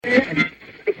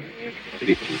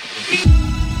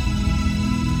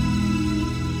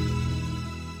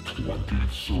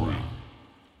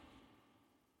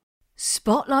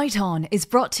Spotlight On is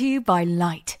brought to you by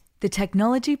Light, the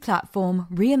technology platform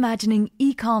reimagining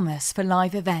e-commerce for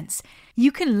live events.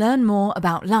 You can learn more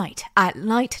about Light at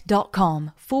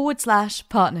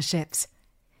light.com/partnerships.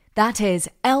 That is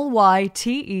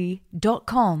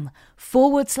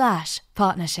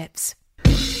lyte.com/partnerships.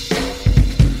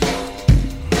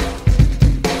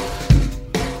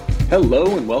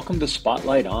 Hello and welcome to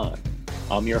Spotlight On.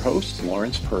 I'm your host,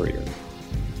 Lawrence Purrier.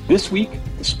 This week,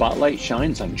 the spotlight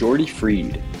shines on Jordy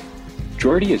Freed.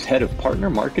 Jordy is head of partner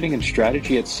marketing and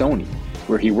strategy at Sony,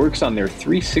 where he works on their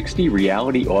 360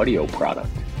 reality audio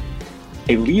product.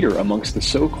 A leader amongst the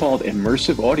so-called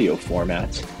immersive audio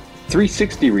formats,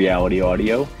 360 reality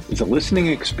audio is a listening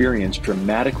experience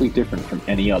dramatically different from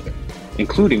any other,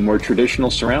 including more traditional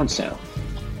surround sound.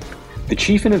 The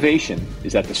chief innovation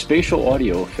is that the spatial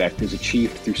audio effect is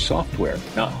achieved through software,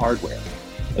 not hardware.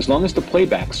 As long as the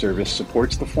playback service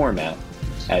supports the format,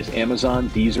 as Amazon,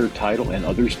 Deezer, Tidal, and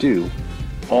others do,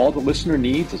 all the listener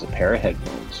needs is a pair of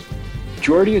headphones.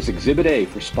 Jordy is Exhibit A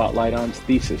for Spotlight On's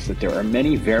thesis that there are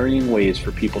many varying ways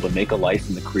for people to make a life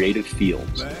in the creative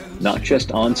fields, not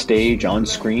just on stage, on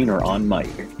screen, or on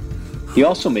mic. He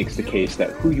also makes the case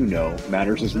that who you know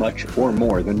matters as much or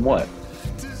more than what.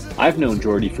 I've known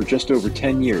Jordy for just over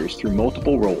 10 years through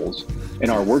multiple roles,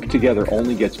 and our work together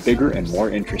only gets bigger and more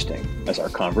interesting as our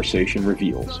conversation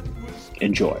reveals.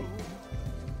 Enjoy.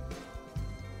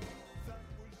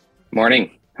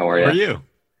 Morning. How are you? How are you?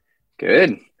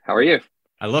 Good. How are you?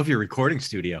 I love your recording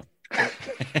studio.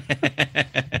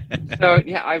 So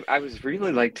yeah, I was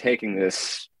really taking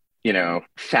this,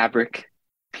 fabric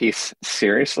piece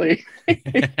seriously.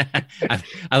 I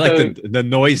like the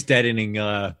noise deadening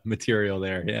material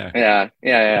there. Yeah.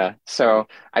 So,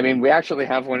 we actually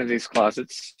have one of these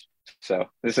closets. So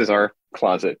this is our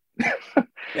closet.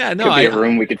 Yeah, no, could be a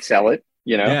room we could sell it.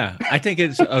 Yeah, I think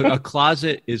it's a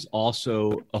closet is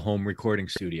also a home recording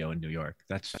studio in New York.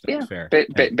 That's fair.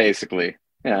 Basically,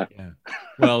 yeah.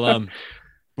 Well,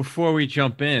 before we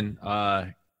jump in,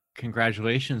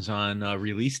 congratulations on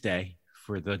release day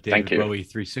for the David Bowie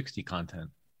 360 content.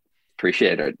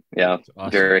 Appreciate it. Yeah,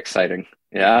 awesome. Very exciting.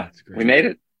 Yeah, we made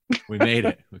it. We made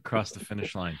it. We crossed the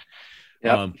finish line.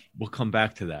 Yep. We'll come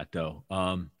back to that though.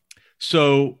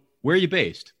 So where are you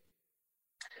based?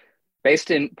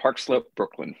 Based in Park Slope,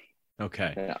 Brooklyn.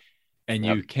 Okay. Yeah. And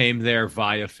you came there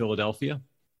via Philadelphia?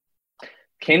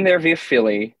 Came there via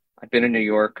Philly. I've been in New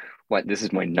York. This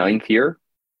is my 9th year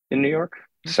in New York.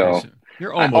 Okay, so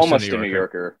you're almost a New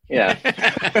Yorker. Yeah.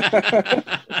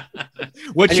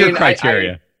 What's your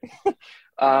criteria?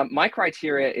 My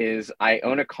criteria is I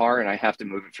own a car and I have to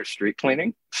move it for street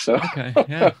cleaning. So,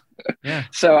 okay. Yeah.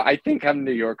 So I think I'm a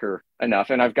New Yorker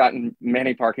enough, and I've gotten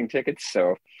many parking tickets.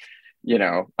 So,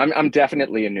 I'm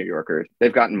definitely a New Yorker.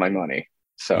 They've gotten my money.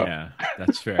 So yeah,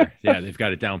 that's fair. Yeah, they've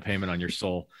got a down payment on your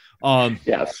soul.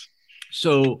 Yes.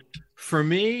 So for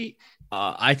me,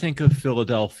 I think of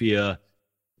Philadelphia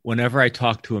whenever I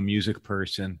talk to a music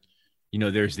person.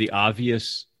 There's the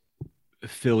obvious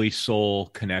Philly soul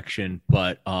connection,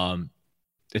 but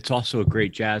it's also a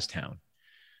great jazz town.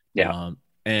 Yeah.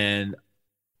 And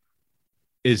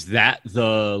is that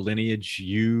the lineage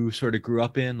you sort of grew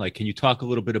up in? Can you talk a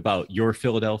little bit about your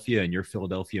Philadelphia and your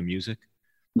Philadelphia music?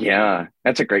 Yeah,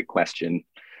 that's a great question.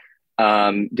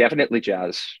 Definitely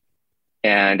jazz.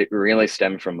 And it really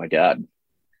stemmed from my dad.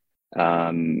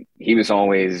 He was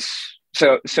always,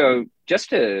 so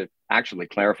just to actually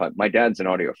clarify, my dad's an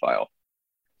audiophile.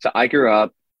 So I grew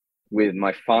up with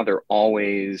my father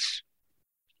always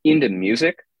into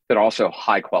music, but also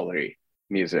high quality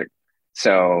music.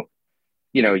 So,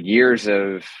 years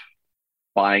of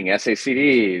buying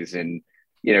SACDs and,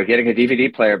 getting a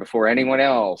DVD player before anyone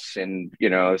else and,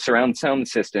 surround sound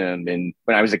system. And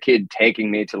when I was a kid, taking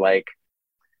me to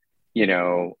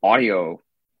audio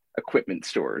equipment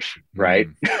stores, right?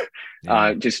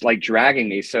 Yeah. Just dragging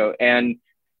me. So, and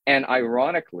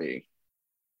ironically,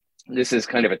 this is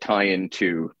kind of a tie-in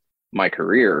to my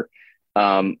career.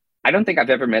 I don't think I've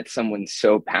ever met someone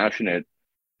so passionate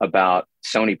about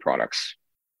Sony products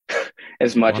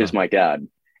as much as my dad,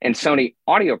 and Sony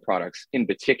audio products in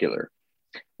particular.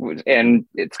 And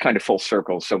it's kind of full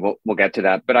circle, so we'll get to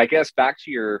that. But I guess back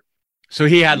to your. So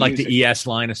he had music. The ES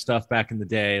line of stuff back in the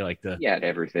day, Yeah,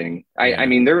 everything. I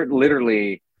mean, they're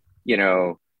literally,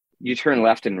 you turn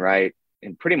left and right,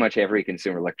 and pretty much every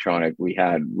consumer electronic we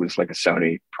had was a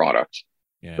Sony product,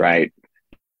 right?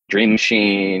 Dream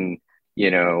Machine,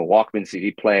 Walkman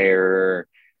CD player,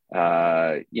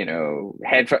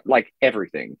 headphone, like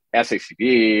everything,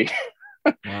 SACB,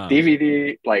 Wow.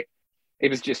 DVD, like it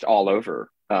was just all over.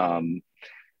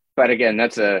 But again,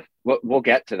 we'll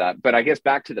get to that. But I guess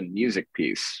back to the music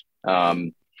piece.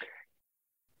 When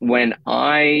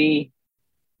I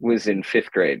was in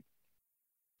fifth grade,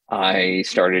 I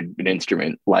started an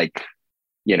instrument like,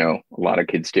 a lot of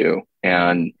kids do,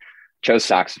 and chose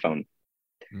saxophone.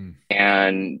 Mm.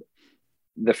 And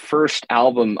the first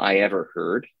album I ever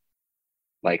heard,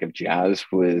 like of jazz,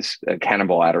 was a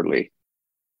Cannonball Adderley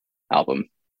album.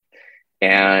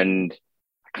 And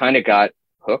I kind of got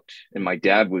hooked, and my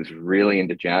dad was really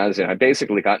into jazz, and I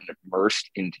basically got immersed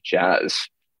into jazz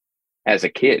as a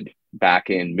kid back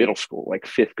in middle school, like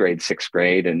fifth grade, sixth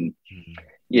grade. And,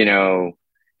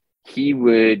 he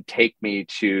would take me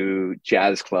to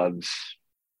jazz clubs,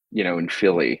 in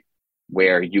Philly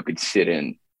where you could sit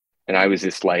in. And I was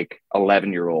this like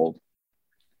 11-year-old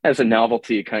as a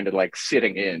novelty, kind of like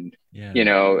sitting in,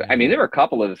 I mean, there were a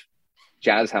couple of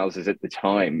jazz houses at the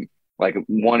time, like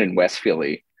one in West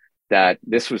Philly, that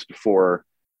this was before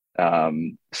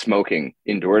smoking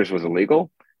indoors was illegal.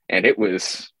 And it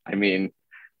was, I mean,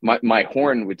 my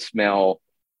horn would smell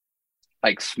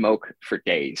like smoke for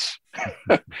days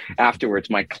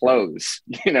afterwards. My clothes,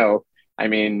 I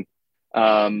mean,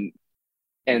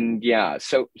 and yeah,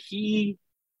 so he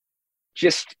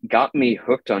just got me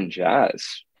hooked on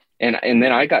jazz, and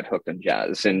then I got hooked on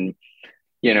jazz, and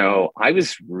I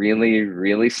was really,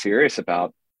 really serious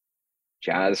about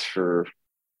jazz for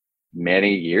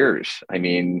many years. I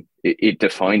mean, it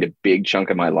defined a big chunk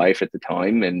of my life at the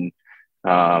time, and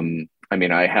I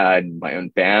mean, I had my own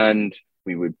band.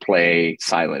 We would play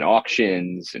silent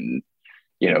auctions and,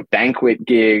 banquet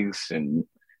gigs and,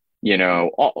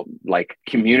 all like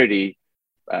community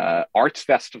arts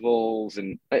festivals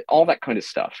and all that kind of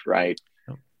stuff. Right.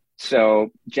 Oh.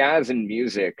 So jazz and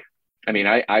music, I mean,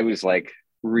 I was like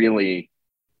really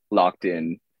locked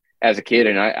in as a kid.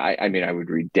 And I mean, I would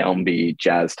read Downbeat,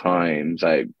 Jazz Times.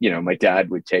 My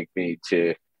dad would take me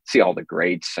to see all the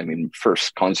greats. I mean,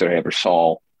 first concert I ever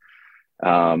saw,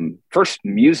 first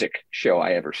music show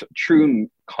I ever saw,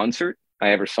 true concert I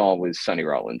ever saw, was Sonny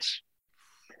Rollins.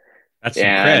 That's some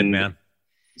cred, man.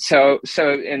 So,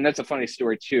 and that's a funny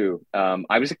story too.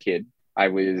 I was a kid. I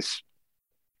was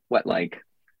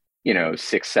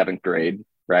sixth, seventh grade.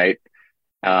 Right.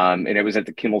 And it was at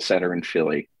the Kimmel Center in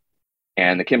Philly,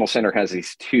 and the Kimmel Center has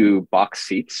these two box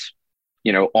seats,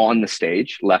 on the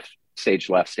stage, left stage,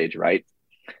 right.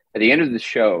 At the end of the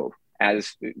show,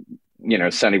 as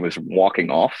Sonny was walking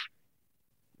off,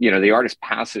 the artist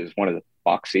passes one of the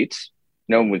box seats.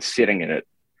 No one was sitting in it.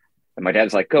 And my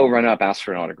dad's like, go run up, ask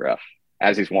for an autograph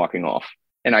as he's walking off.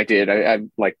 And I did.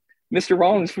 I'm like, Mr.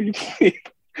 Rollins, will you please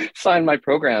sign my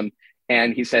program?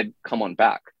 And he said, come on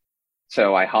back.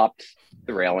 So I hopped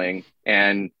the railing,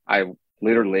 and I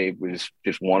literally was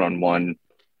just one-on-one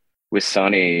with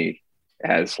Sonny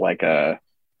as like a,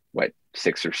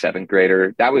 sixth or seventh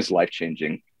grader. That was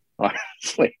life-changing,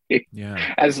 honestly.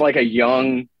 Yeah. As like a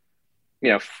young,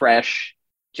 fresh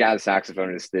jazz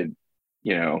saxophonist that,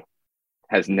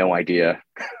 has no idea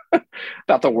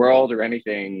about the world or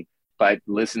anything, but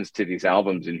listens to these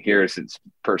albums and hears its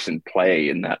person play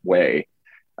in that way.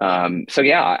 So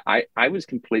yeah, I was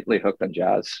completely hooked on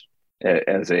jazz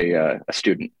as a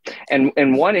student.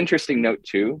 And one interesting note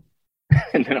too,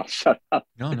 and then I'll shut up.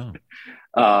 No.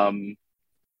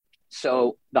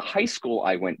 So the high school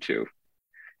I went to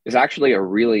is actually a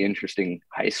really interesting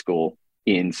high school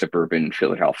in suburban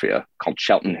Philadelphia called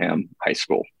Cheltenham High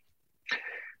School.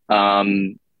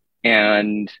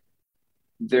 And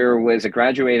there was a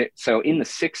graduating, so in the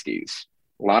 60s,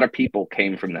 a lot of people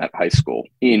came from that high school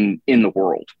in the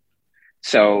world.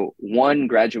 So one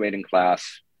graduating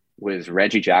class was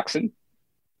Reggie Jackson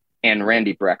and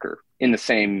Randy Brecker in the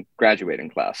same graduating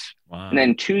class. Wow. And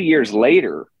then 2 years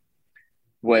later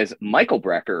was Michael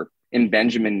Brecker and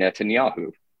Benjamin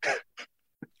Netanyahu.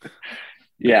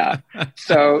 Yeah.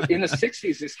 So in the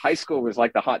 60s, this high school was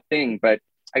like the hot thing. But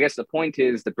I guess the point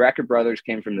is the Brecker brothers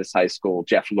came from this high school.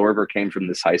 Jeff Lorber came from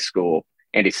this high school.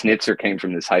 Andy Snitzer came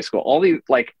from this high school. All these,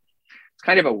 like, it's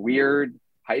kind of a weird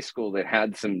high school that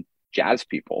had some jazz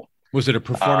people. Was it a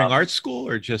performing arts school,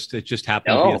 or it just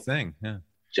happened to be a thing? Yeah.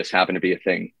 Just happened to be a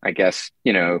thing. I guess,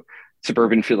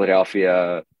 suburban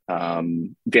Philadelphia,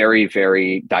 very,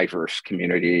 very diverse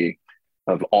community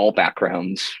of all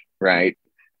backgrounds, right?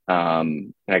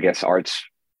 And I guess arts,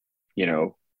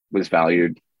 was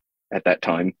valued at that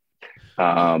time.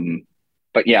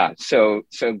 But yeah, so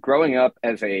growing up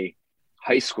as a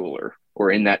high schooler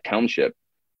or in that township,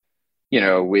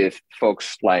 with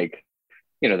folks like,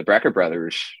 the Brecker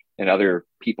brothers, and other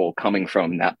people coming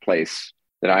from that place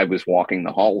that I was walking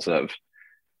the halls of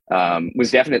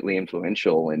was definitely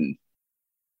influential, and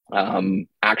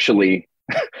actually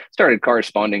started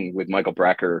corresponding with Michael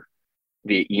Brecker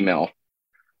via email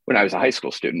when I was a high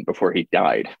school student before he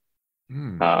died.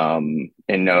 And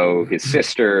know his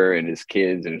sister and his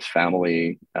kids and his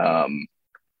family.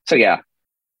 So yeah,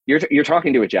 you're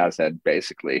talking to a jazz head,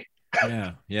 basically.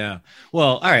 Yeah.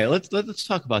 Well, all right. Let's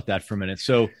talk about that for a minute.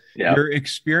 So your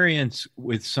experience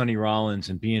with Sonny Rollins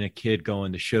and being a kid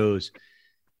going to shows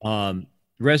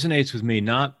resonates with me.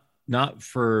 Not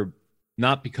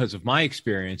because of my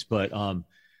experience, but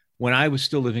when I was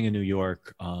still living in New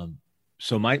York.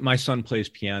 So my son plays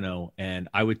piano, and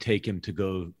I would take him to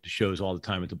go to shows all the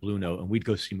time at the Blue Note, and we'd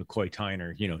go see McCoy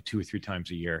Tyner, 2 or 3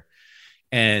 times a year.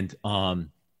 And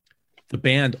the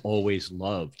band always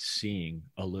loved seeing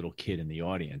a little kid in the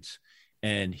audience.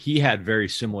 And he had very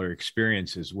similar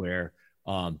experiences where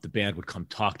the band would come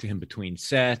talk to him between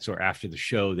sets, or after the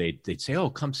show, they'd say,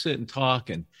 "Oh, come sit and talk."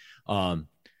 And,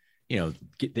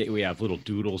 we have little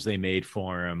doodles they made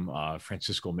for him.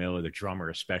 Francisco Miller, the drummer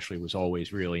especially, was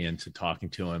always really into talking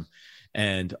to him.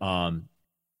 And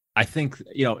I think,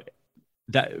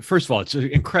 that first of all, it's an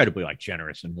incredibly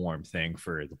generous and warm thing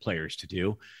for the players to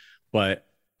do. But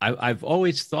I've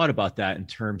always thought about that in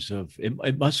terms of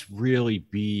it must really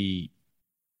be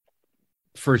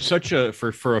for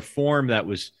a form that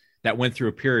went through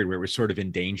a period where it was sort of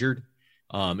endangered.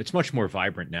 It's much more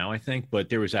vibrant now, I think, but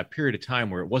there was that period of time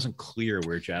where it wasn't clear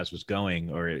where jazz was going,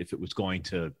 or if it was going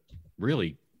to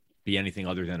really be anything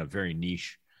other than a very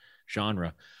niche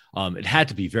genre. It had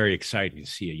to be very exciting to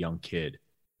see a young kid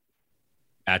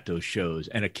at those shows,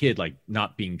 and a kid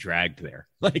not being dragged there,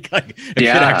 a kid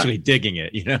actually digging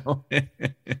it,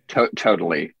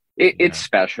 Totally. It's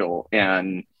special.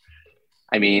 And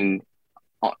I mean,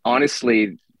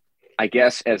 honestly, I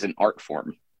guess as an art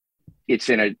form, it's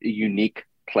in a unique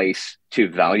place to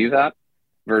value that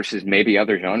versus maybe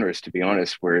other genres, to be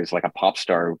honest, whereas a pop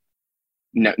star,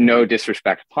 no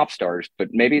disrespect to pop stars, but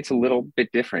maybe it's a little bit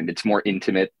different. It's more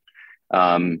intimate.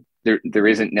 There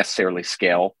isn't necessarily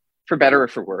scale, for better or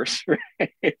for worse,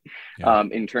 right?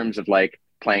 In terms of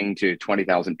playing to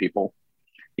 20,000 people,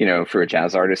 for a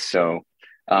jazz artist. So,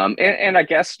 and I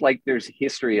guess there's a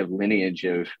history of lineage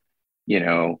of,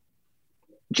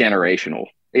 generational.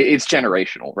 It's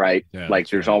generational, right? Yeah,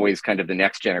 there's always kind of the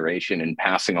next generation and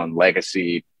passing on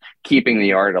legacy, keeping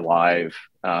the art alive.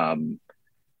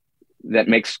 That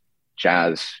makes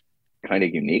jazz kind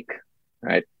of unique,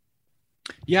 right?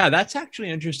 Yeah, that's actually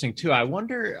interesting too. I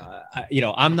wonder,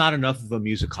 I'm not enough of a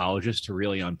musicologist to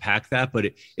really unpack that, but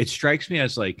it strikes me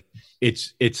as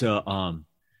it's a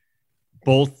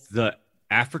both the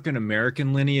African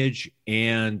American lineage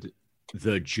and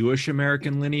the Jewish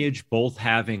American lineage, both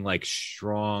having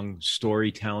strong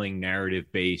storytelling,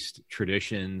 narrative based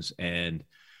traditions and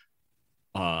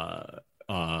oral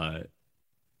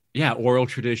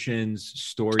traditions,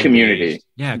 story, community.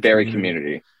 Yeah, very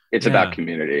community. It's about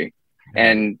community.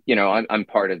 And, I'm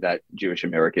part of that Jewish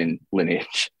American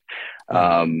lineage.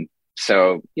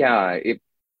 So yeah,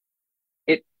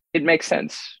 it makes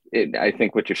sense. I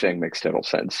think what you're saying makes total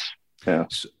sense. Yeah.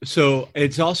 So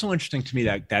it's also interesting to me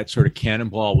that sort of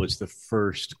Cannonball was the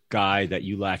first guy that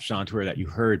you latched onto or that you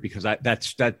heard, because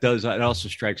that also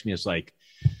strikes me as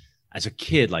as a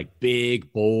kid,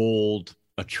 big, bold,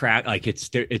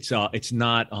 it's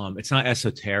not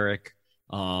esoteric.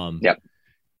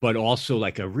 But also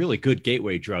a really good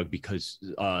gateway drug because,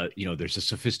 there's a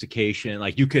sophistication,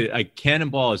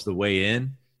 Cannonball is the way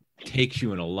in, takes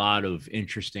you in a lot of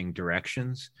interesting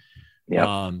directions.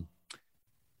 Yeah.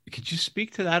 Could you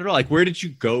speak to that at all? Where did you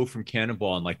go from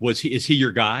Cannonball, and is he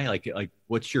your guy?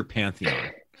 What's your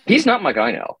pantheon? He's not my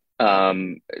guy now.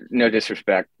 No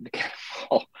disrespect to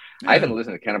Cannonball. I haven't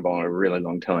listened to Cannonball in a really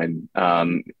long time.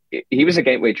 He was a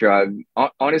gateway drug.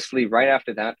 Honestly, right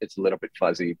after that, it's a little bit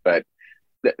fuzzy, but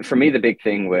for me, the big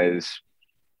thing was,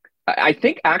 I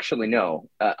think actually, no,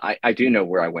 I do know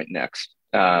where I went next.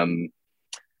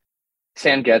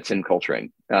 Stan Getz and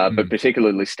Coltrane, but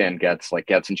particularly Stan Getz,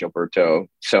 Getz and Gilberto.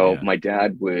 So my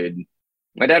dad really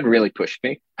pushed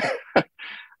me.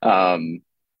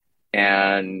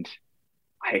 And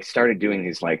I started doing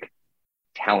these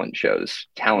talent shows,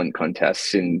 talent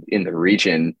contests in the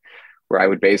region, where I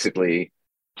would basically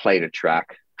play to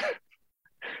track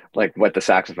what the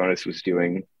saxophonist was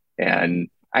doing. And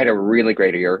I had a really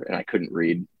great ear, and I couldn't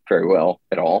read very well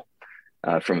at all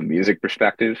from a music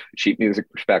perspective, sheet music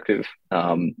perspective.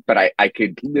 But I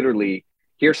could literally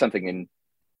hear something and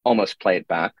almost play it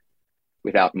back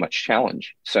without much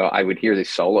challenge. So I would hear these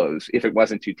solos, if it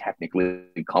wasn't too technically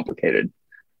complicated,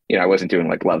 I wasn't doing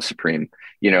like Love Supreme,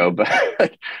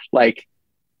 but like,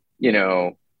 you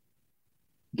know,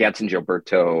 Gats and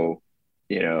Gilberto,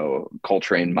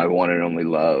 Coltrane, My One and Only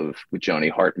Love with Johnny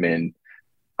Hartman.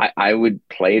 I would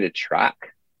play the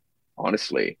track,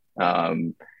 honestly.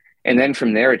 And then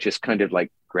from there, it just kind of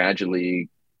like gradually,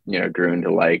 grew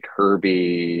into like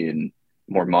Herbie and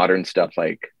more modern stuff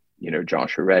like,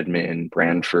 Joshua Redman,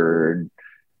 Branford,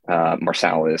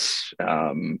 Marsalis.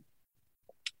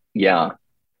 Yeah.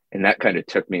 And that kind of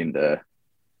took me into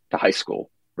high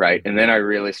school. Right. And then I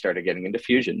really started getting into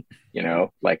fusion,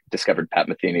 like discovered Pat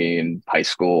Metheny in high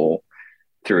school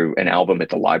through an album at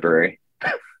the library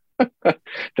that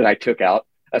I took out,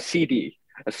 a CD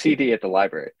at the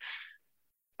library.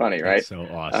 Funny, right? That's so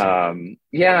awesome.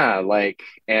 Yeah. Like,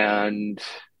 and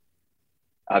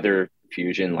other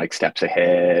fusion like Steps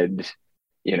Ahead,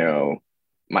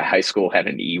 my high school had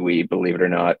an EWI, believe it or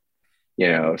not,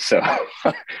 so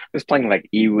I was playing like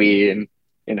EWI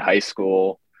in high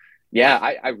school. Yeah,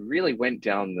 I really went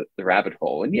down the rabbit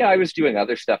hole. And yeah, I was doing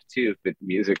other stuff too, but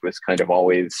music was kind of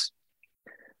always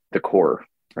the core,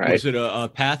 right? Was it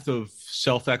a path of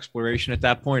self-exploration at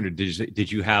that point? Or did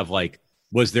you have like,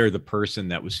 was there the person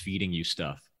that was feeding you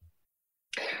stuff?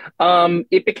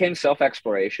 It became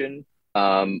self-exploration.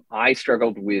 I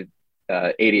struggled with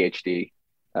ADHD.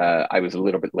 I was a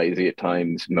little bit lazy at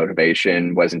times,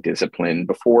 motivation, wasn't disciplined.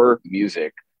 Before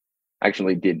music, I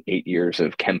actually did 8 years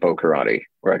of Kempo karate,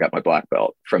 where I got my black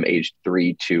belt from age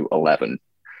 3 to 11.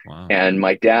 Wow. And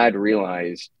my dad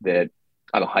realized that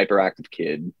I'm a hyperactive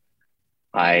kid.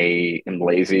 I am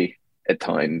lazy at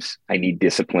times. I need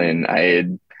discipline. I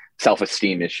had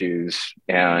self-esteem issues.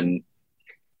 And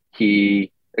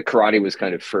karate was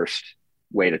kind of first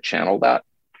way to channel that.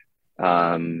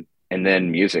 And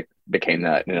then music became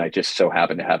that. And I just so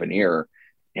happened to have an ear.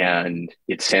 And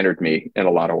it centered me in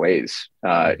a lot of ways.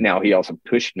 Now he also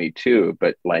pushed me too,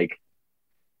 but like,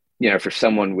 for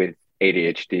someone with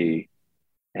ADHD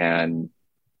and,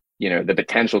 the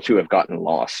potential to have gotten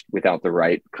lost without the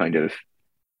right kind of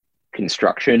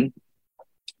construction,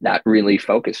 that really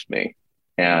focused me.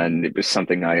 And it was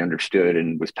something I understood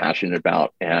and was passionate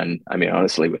about. And I mean,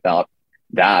 honestly, without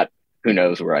that, who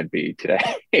knows where I'd be today?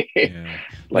 Yeah.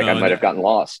 I might have gotten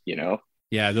lost,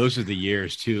 Yeah, those are the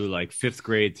years too, like 5th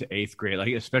grade to 8th grade,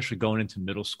 like especially going into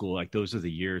middle school, like those are the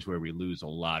years where we lose a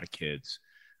lot of kids.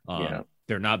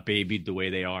 They're not babied the way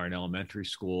they are in elementary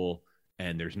school,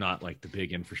 and there's not like the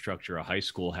big infrastructure a high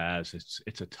school has.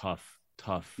 It's a tough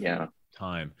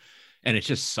time, and it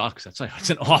just sucks. It's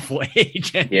an awful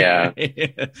age. Yeah.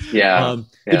 Did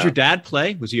your dad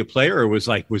play? Was he a player, or was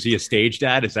he a stage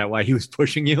dad? Is that why he was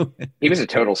pushing you? He was a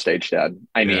total stage dad.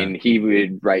 I mean, he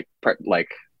would write like.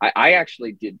 I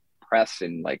actually did press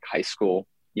in like high school.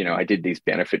 I did these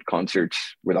benefit concerts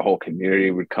where the whole community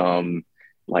would come,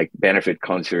 like benefit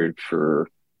concert for,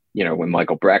 when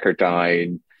Michael Brecker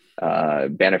died,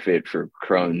 benefit for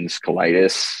Crohn's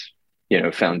colitis,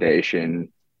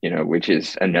 foundation, which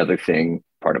is another thing,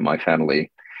 part of my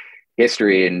family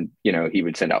history. And, he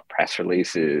would send out press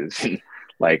releases and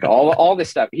like all this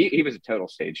stuff. He was a total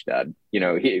stage dad.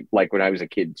 He, like when I was a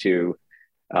kid too,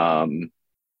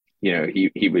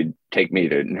 he would take me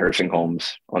to nursing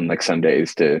homes on like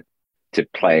Sundays to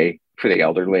play for the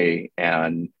elderly.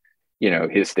 And,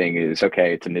 his thing is,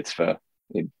 okay, it's a mitzvah,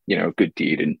 good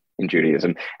deed in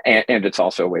Judaism. And it's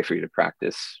also a way for you to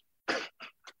practice.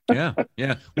 Yeah.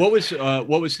 What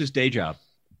was his day job?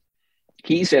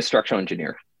 He's a structural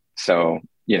engineer. So,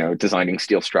 designing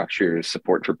steel structures,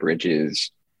 support for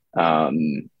bridges,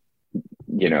 things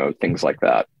like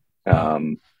that.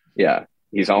 Yeah.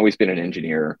 He's always been an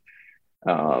engineer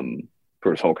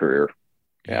for his whole career.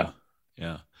 Yeah.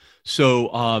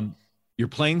 So you're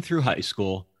playing through high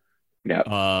school.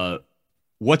 Yeah.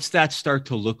 What's that start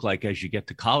to look like as you get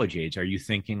to college age? Are you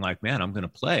thinking like, man, I'm going to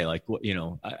play? Like,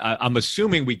 I'm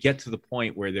assuming we get to the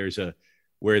point where there's the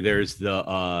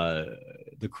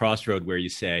crossroad where you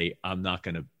say, I'm not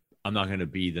going to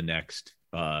be the next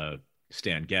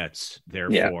Stan Getz.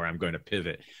 Therefore, I'm going to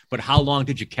pivot. But how long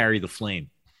did you carry the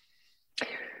flame?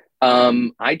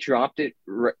 I dropped it.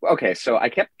 Okay. So I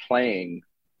kept playing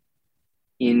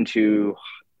into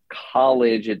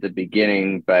college at the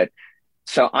beginning, but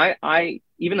so I,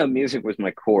 even though music was my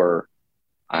core,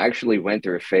 I actually went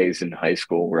through a phase in high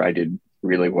school where I did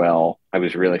really well. I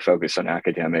was really focused on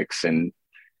academics and,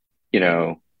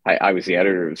 I was the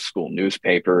editor of the school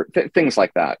newspaper, things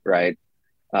like that. Right.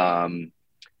 And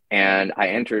I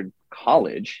entered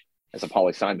college as a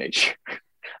poli-sci major.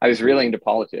 I was really into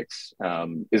politics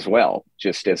as well,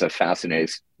 just as a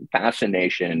fascination,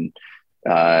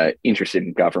 interested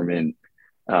in government.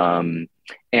 And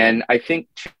I think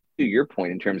your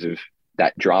point in terms of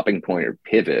that dropping point or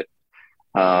pivot,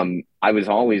 I was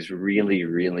always really,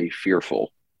 really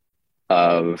fearful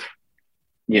of,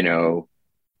 you know,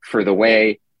 for the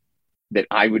way that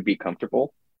I would be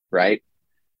comfortable, right?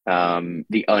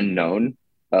 The unknown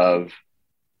of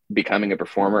becoming a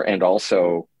performer, and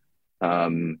also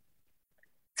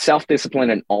self-discipline,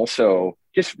 and also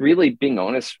just really being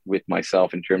honest with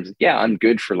myself in terms of, yeah, I'm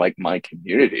good for like my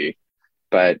community,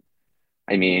 but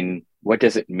I mean, what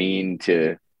does it mean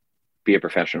to be a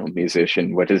professional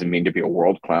musician? What does it mean to be a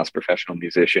world-class professional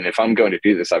musician? If I'm going to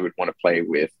do this, I would want to play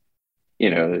with,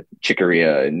 you know, Chick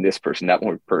Corea and this person, that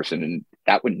one person, and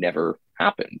that would never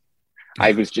happen.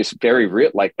 I was just very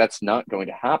real, like, that's not going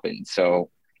to happen.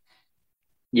 So,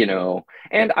 you know,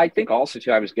 and I think also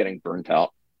too, I was getting burnt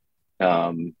out.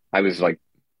 I was like,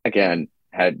 again,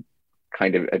 had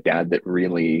kind of a dad that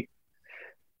really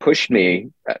pushed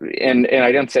me, and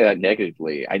I don't say that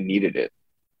negatively. I needed it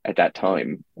at that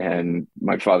time, and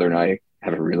my father and I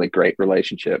have a really great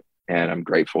relationship, and I'm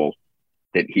grateful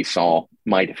that he saw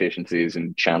my deficiencies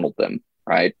and channeled them,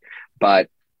 right? But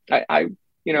I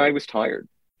you know, I was tired.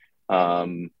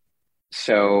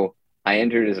 So I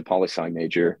entered as a poli-sci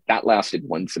major. That lasted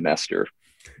one semester.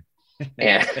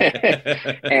 And,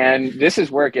 and this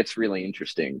is where it gets really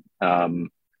interesting.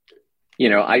 You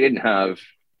know, I didn't have,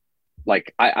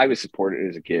 like, I was supported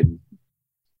as a kid,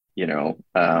 you know,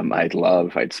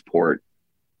 I'd support,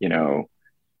 you know,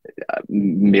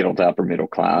 middle to upper middle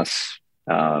class.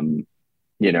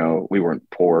 You know, we weren't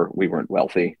poor, we weren't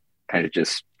wealthy, kind of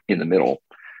just in the middle.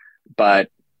 But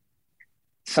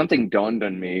something dawned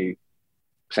on me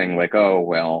saying like, oh,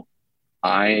 well,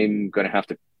 I'm going to have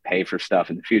to pay for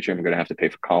stuff in the future. I'm going to have to pay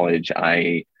for college.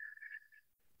 I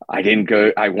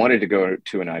wanted to go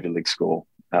to an Ivy League school.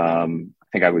 I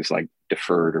think I was like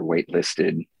deferred or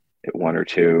waitlisted at one or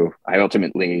two. I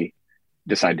ultimately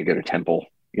decided to go to Temple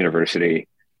University.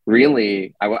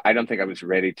 Really, I don't think I was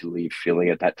ready to leave Philly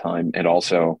at that time. And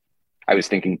also I was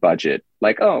thinking budget,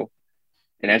 like, oh,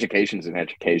 an education's an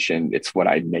education. It's what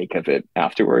I'd make of it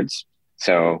afterwards.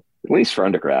 So at least for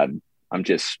undergrad, I'm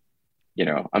just, you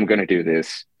know, I'm going to do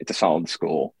this. It's a solid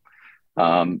school.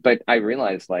 But I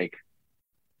realized, like,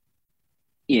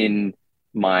 in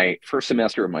my first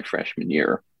semester of my freshman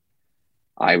year,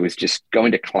 I was just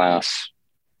going to class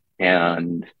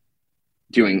and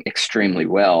doing extremely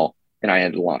well. And I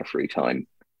had a lot of free time.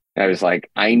 And I was like,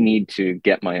 I need to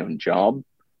get my own job.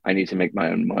 I need to make my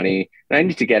own money, and I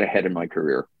need to get ahead in my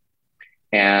career.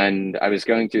 And I was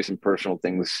going through some personal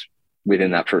things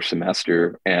within that first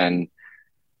semester. And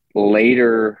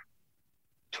later,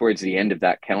 towards the end of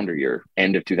that calendar year,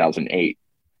 end of 2008,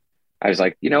 I was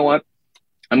like, you know what?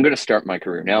 I'm going to start my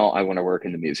career now. I want to work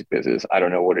in the music business. I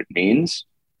don't know what it means.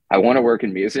 I want to work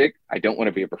in music. I don't want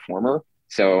to be a performer.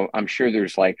 So I'm sure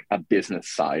there's like a business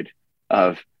side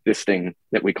of this thing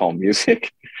that we call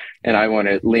music. And I want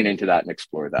to lean into that and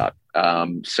explore that.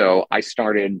 So I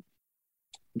started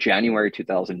January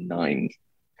 2009.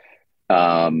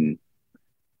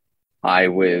 I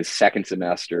was second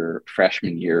semester,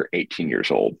 freshman year, 18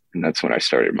 years old. And that's when I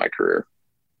started my career.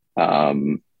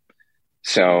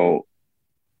 So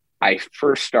I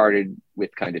first started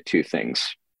with kind of two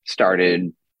things.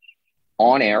 Started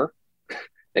on air.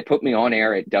 They put me on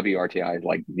air at WRTI,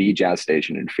 like the jazz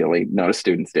station in Philly, not a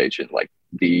student station, like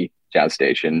the jazz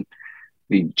station.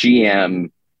 The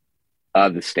GM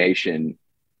of the station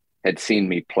had seen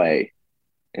me play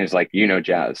and was like, you know,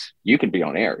 jazz, you can be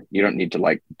on air. You don't need to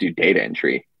like do data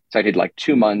entry. So I did like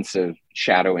 2 months of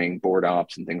shadowing board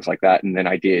ops and things like that. And then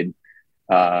I did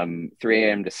 3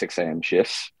 a.m. to 6 a.m.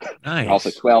 shifts. Nice.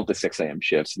 Also 12 to 6 a.m.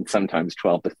 shifts, and sometimes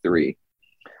 12 to 3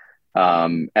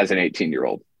 as an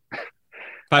 18-year-old.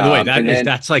 By the way,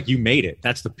 that's like, you made it.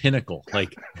 That's the pinnacle.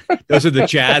 Like, those are the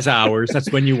jazz hours.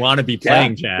 That's when you want to be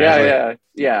playing jazz.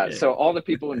 Yeah. So all the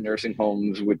people in nursing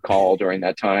homes would call during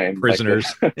that time.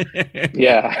 Prisoners. Like,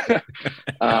 yeah.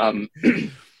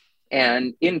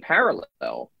 And in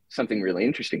parallel, something really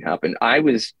interesting happened. I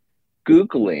was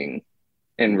Googling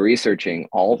and researching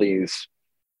all these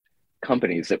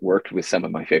companies that worked with some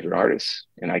of my favorite artists.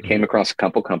 And I came across a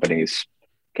couple companies,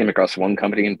 came across one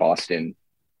company in Boston.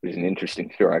 It was an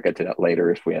interesting story. I'll get to that later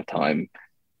if we have time.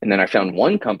 And then I found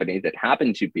one company that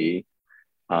happened to be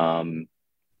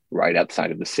right outside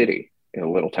of the city in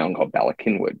a little town called Bala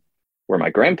Cynwyd, where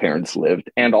my grandparents lived.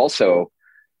 And also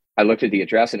I looked at the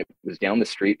address and it was down the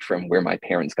street from where my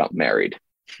parents got married.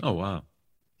 Oh, wow.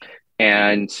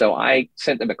 And so I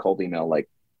sent them a cold email, like,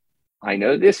 I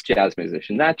know this jazz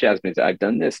musician, that jazz musician, I've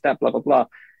done this, that, blah, blah, blah.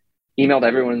 Emailed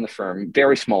everyone in the firm,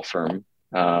 very small firm.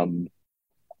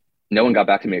 No one got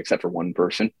back to me except for one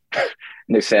person. And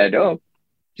they said, oh,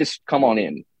 just come on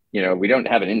in. We don't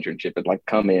have an internship, but like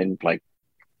come in, like,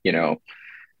 you know.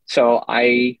 So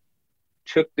I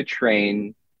took the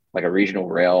train, like a regional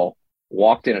rail,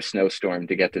 walked in a snowstorm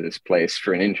to get to this place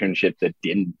for an internship that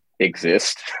didn't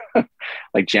exist,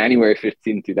 like January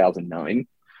 15, 2009,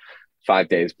 5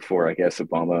 days before, I guess,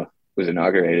 Obama was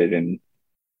inaugurated. And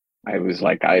I was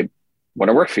like, I want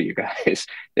to work for you guys.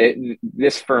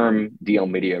 This firm, DL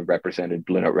Media, represented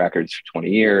Blue Note Records for 20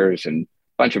 years and a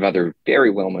bunch of other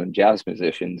very well-known jazz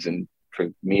musicians. And for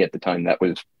me at the time, that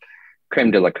was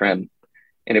creme de la creme.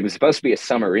 And it was supposed to be a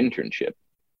summer internship,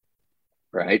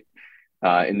 right?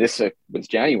 And this was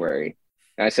January.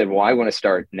 And I said, well, I want to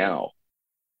start now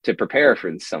to prepare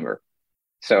for the summer.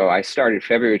 So I started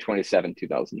February 27,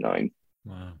 2009.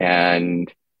 Wow.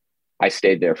 And I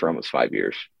stayed there for almost 5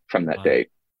 years from that date.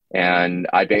 And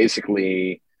I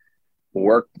basically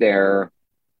worked there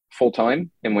full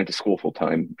time and went to school full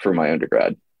time for my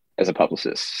undergrad as a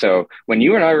publicist. So when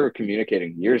you and I were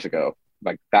communicating years ago,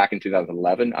 like back in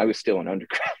 2011, I was still an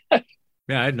undergrad.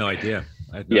 Yeah, I had no idea.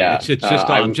 Yeah, it's just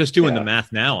I'm just doing the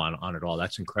math now on it all.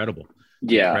 That's incredible.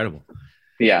 Yeah, incredible.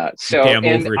 Yeah, so damn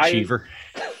overachiever.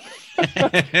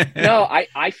 No,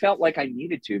 I felt like I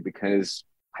needed to because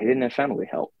I didn't have family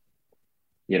help.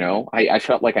 I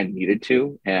felt like I needed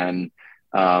to, and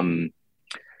I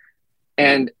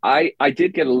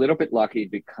did get a little bit lucky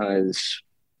because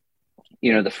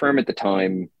the firm at the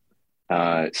time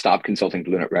stopped consulting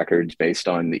Blue Note Records based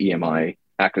on the EMI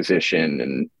acquisition,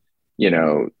 and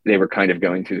they were kind of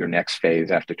going through their next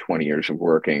phase after 20 years of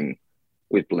working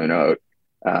with Blue Note,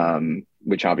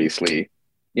 which obviously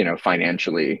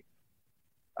financially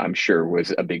I'm sure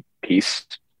was a big piece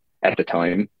at the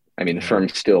time. I mean, the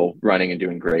firm's still running and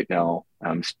doing great now.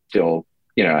 I'm still,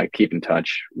 I keep in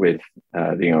touch with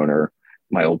the owner,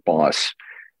 my old boss.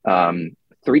 3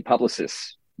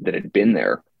 publicists that had been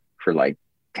there for like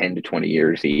 10 to 20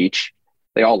 years each,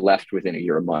 they all left within a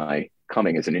year of my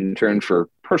coming as an intern for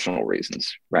personal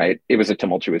reasons, right? It was a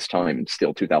tumultuous time,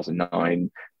 still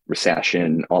 2009,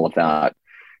 recession, all of that.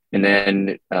 And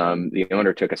then the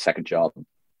owner took a second job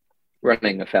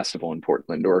running a festival in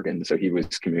Portland, Oregon. So he was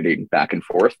commuting back and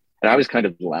forth. And I was kind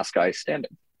of the last guy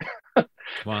standing.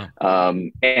 Wow.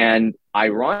 And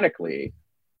ironically,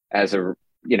 as a,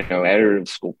 editor of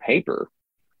school paper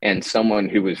and someone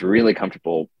who was really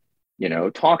comfortable,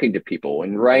 talking to people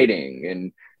and writing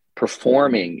and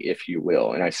performing, if you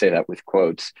will, and I say that with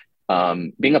quotes,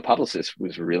 being a publicist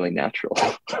was really natural.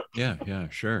 Yeah,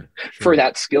 sure. For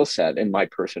that skill set and my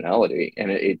personality. And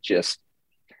it just,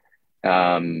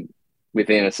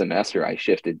 within a semester, I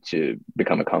shifted to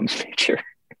become a comms major.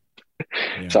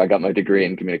 Yeah. So I got my degree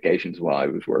in communications while I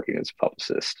was working as a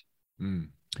publicist.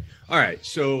 All right.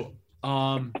 So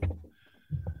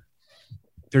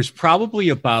there's probably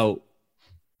about,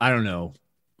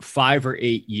 5 or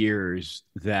 8 years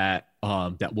that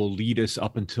will lead us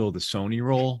up until the Sony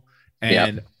role.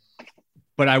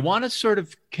 But I want to sort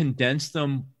of condense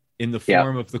them in the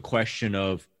form of the question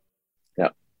of,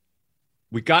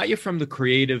 we got you from the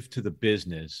creative to the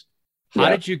business. How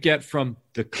did you get from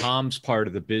the comms part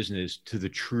of the business to the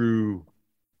true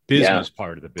business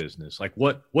part of the business? Like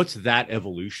what's that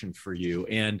evolution for you?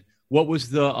 And what was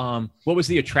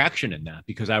the attraction in that?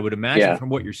 Because I would imagine from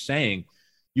what you're saying,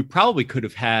 you probably could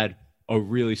have had a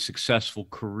really successful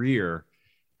career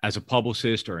as a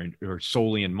publicist or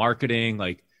solely in marketing.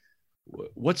 Like,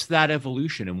 what's that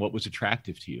evolution and what was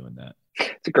attractive to you in that?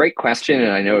 It's a great question.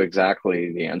 And I know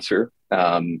exactly the answer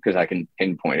because I can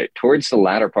pinpoint it. Towards the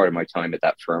latter part of my time at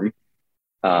that firm,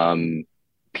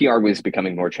 PR was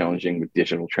becoming more challenging with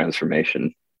digital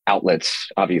transformation, outlets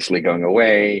obviously going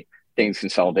away, things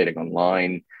consolidating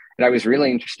online. And I was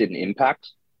really interested in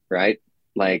impact, right?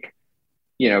 Like,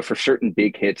 for certain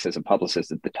big hits as a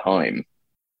publicist at the time,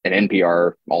 an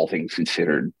NPR, all things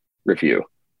considered review,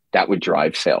 that would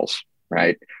drive sales,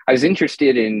 right? I was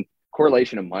interested in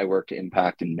correlation of my work to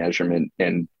impact and measurement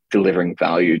and delivering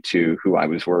value to who I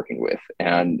was working with.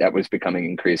 And that was becoming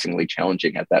increasingly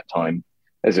challenging at that time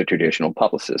as a traditional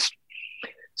publicist.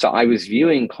 So I was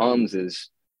viewing comms as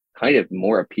kind of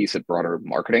more a piece of broader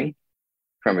marketing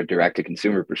from a direct to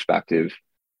consumer perspective.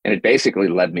 And it basically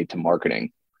led me to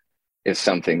marketing is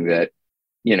something that,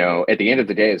 at the end of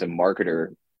the day, as a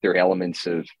marketer, there are elements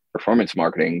of performance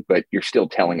marketing, but you're still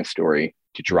telling a story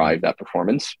to drive that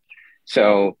performance.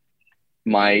 So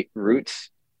my roots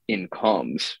in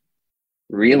comms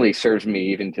really serves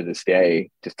me even to this day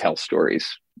to tell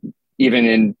stories, even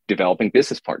in developing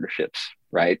business partnerships,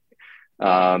 right?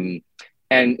 And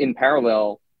in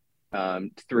parallel,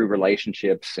 through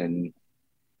relationships and,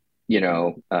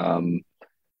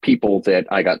 people that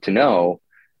I got to know,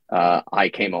 I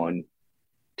came on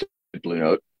Blue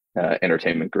Note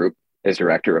Entertainment Group as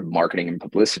director of marketing and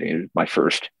publicity. It was my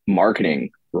first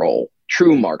marketing role,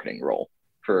 true marketing role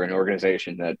for an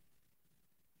organization that,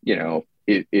 you know,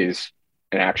 is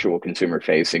an actual consumer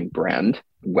facing brand,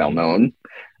 well known.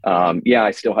 Yeah,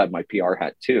 I still had my PR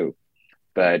hat too,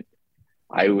 but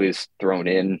I was thrown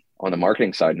in on the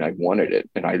marketing side and I wanted it.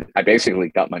 And I basically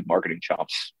got my marketing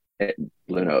chops at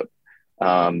Blue Note.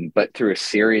 But through a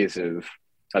series of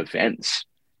events,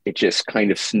 it just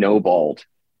kind of snowballed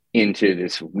into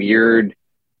this weird,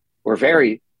 or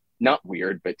very not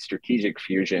weird, but strategic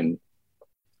fusion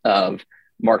of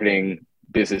marketing,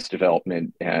 business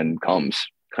development, and comms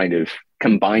kind of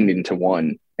combined into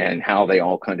one, and how they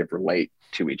all kind of relate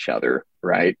to each other,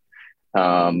 right?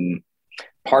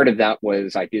 Part of that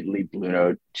was I did leave Blue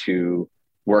Note to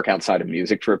work outside of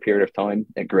music for a period of time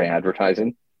at Gray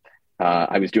Advertising.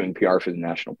 I was doing PR for the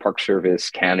National Park Service,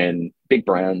 Canon, big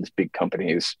brands, big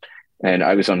companies, and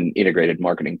I was on an integrated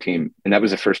marketing team. And that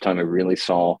was the first time I really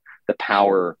saw the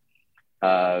power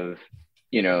of,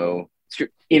 you know,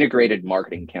 integrated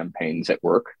marketing campaigns at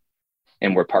work,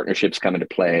 and where partnerships come into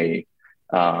play.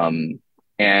 And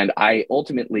I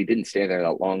ultimately didn't stay there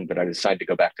that long, but I decided to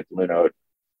go back to Blue Note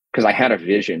because I had a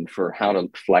vision for how to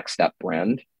flex that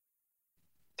brand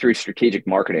through strategic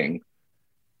marketing,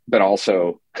 but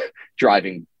also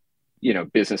driving, you know,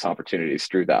 business opportunities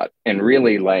through that. And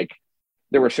really, like,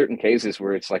 there were certain cases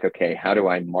where it's like, okay, how do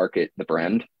I market the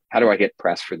brand? How do I get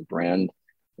press for the brand?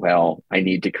 Well, I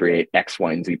need to create X,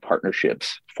 Y, and Z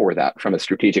partnerships for that from a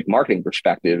strategic marketing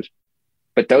perspective.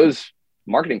 But those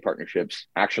marketing partnerships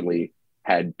actually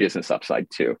had business upside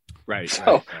too. Right.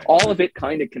 So all of it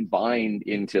kind of combined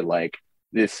into like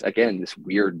this, again, this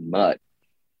weird mutt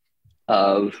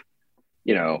of,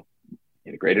 you know,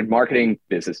 integrated marketing,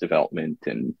 business development,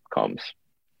 and comms.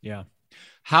 Yeah.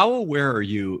 How aware are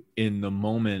you in the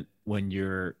moment when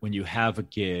you have a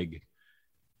gig,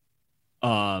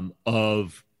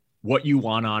 of what you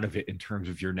want out of it in terms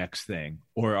of your next thing?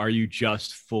 Or are you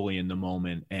just fully in the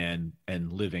moment and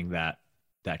living that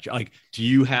like,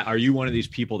 are you one of these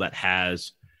people that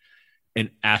has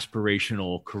an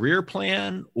aspirational career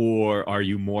plan, or are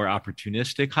you more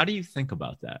opportunistic? How do you think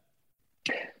about that?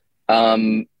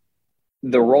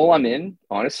 The role I'm in,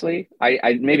 honestly,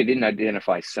 I maybe didn't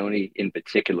identify Sony in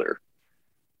particular.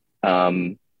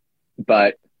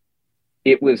 But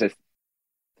it was a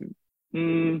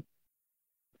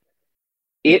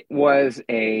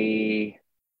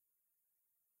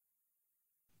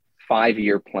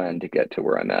 5-year plan to get to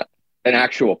where I'm at, an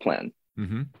actual plan,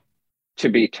 to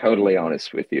be totally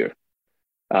honest with you.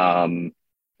 When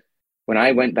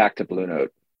I went back to Blue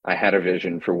Note, I had a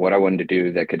vision for what I wanted to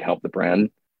do that could help the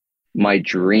brand. My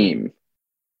dream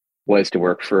was to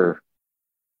work for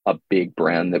a big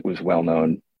brand that was well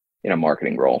known in a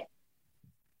marketing role.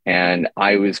 And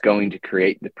I was going to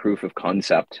create the proof of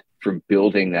concept for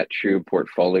building that true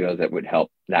portfolio that would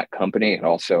help that company, and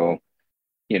also,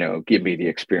 you know, give me the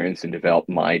experience and develop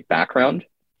my background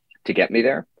to get me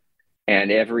there.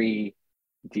 And every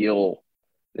deal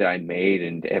that I made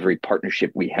and every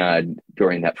partnership we had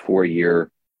during that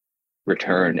 4-year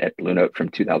return at Blue Note from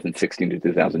 2016 to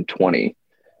 2020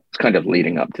 was kind of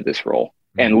leading up to this role.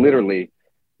 And literally,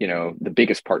 you know, the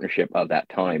biggest partnership of that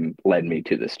time led me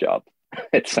to this job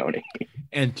at Sony.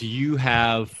 And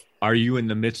are you in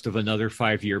the midst of another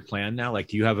 5-year plan now? Like,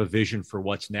 do you have a vision for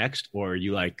what's next, or are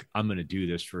you like, I'm going to do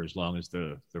this for as long as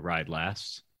the ride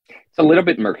lasts? It's a little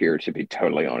bit murkier, to be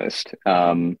totally honest.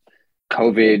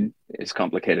 COVID has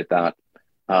complicated that.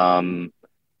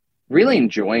 Really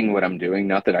enjoying what I'm doing.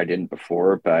 Not that I didn't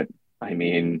before, but I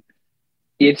mean,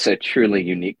 it's a truly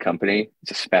unique company.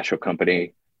 It's a special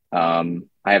company. I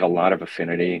have a lot of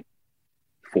affinity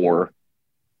for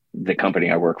the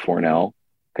company I work for now,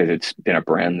 because it's been a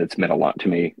brand that's meant a lot to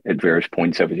me at various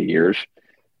points over the years.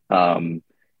 And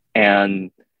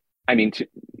I mean,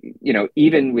 you know,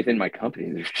 even within my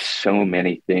company, there's so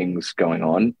many things going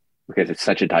on because it's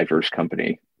such a diverse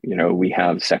company. You know, we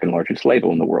have the second largest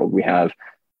label in the world. We have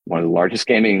one of the largest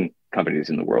gaming companies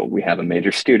in the world. We have a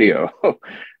major studio.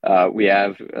 We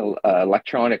have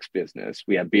electronics business.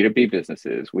 We have B2B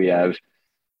businesses. We have,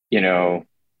 you know,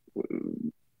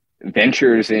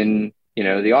 ventures in, you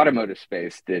know, the automotive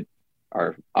space that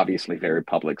are obviously very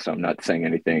public. So I'm not saying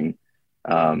anything,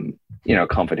 you know,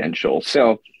 confidential.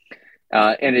 So,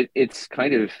 and it's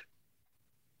kind of,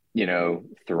 you know,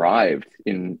 thrived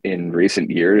in recent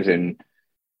years. And,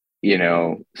 you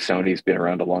know, Sony's been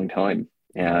around a long time.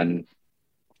 And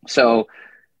so,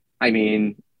 I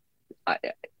mean,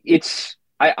 I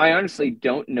honestly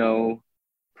don't know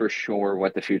for sure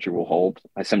what the future will hold.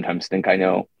 I sometimes think I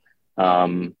know.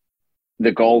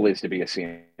 the goal is to be a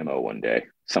CMO one day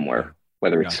somewhere,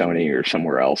 whether it's Sony or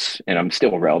somewhere else. And I'm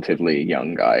still a relatively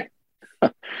young guy.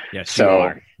 Yes, so, you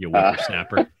are. You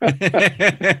whippersnapper.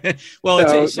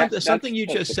 Well, so it's something you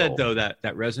just said, goal. though,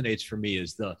 that resonates for me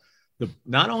is the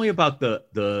not only about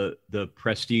the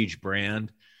prestige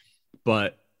brand,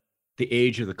 but the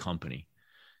age of the company.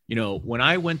 You know, when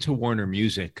I went to Warner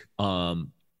Music,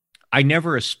 I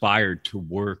never aspired to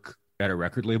work at a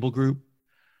record label group,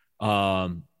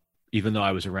 even though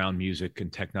I was around music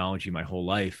and technology my whole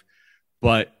life.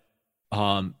 But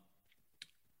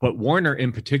Warner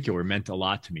in particular meant a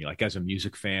lot to me, like as a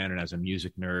music fan and as a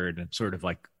music nerd and sort of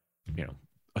like, you know,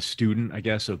 a student, I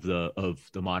guess, of the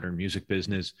modern music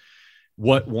business.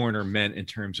 What Warner meant in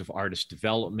terms of artist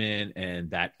development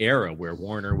and that era where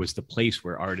Warner was the place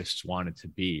where artists wanted to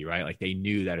be, right? Like they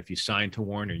knew that if you signed to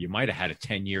Warner, you might have had a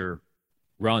 10-year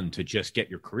run to just get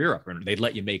your career up, and they'd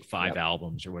let you make 5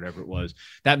 albums or whatever it was.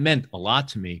 That meant a lot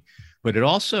to me. But it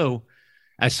also,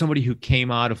 as somebody who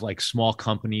came out of like small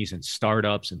companies and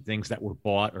startups and things that were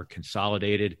bought or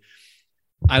consolidated,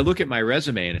 I look at my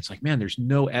resume and it's like, man, there's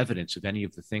no evidence of any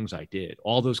of the things I did.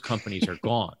 All those companies are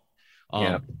gone.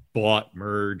 Bought,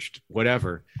 merged,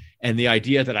 whatever. And the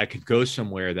idea that I could go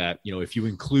somewhere that, you know, if you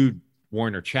include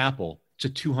Warner Chappell, it's a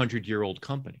 200-year-old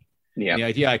company. Yeah. The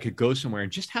idea I could go somewhere and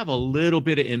just have a little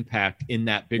bit of impact in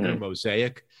that bigger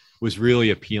mosaic was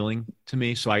really appealing to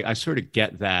me. So I sort of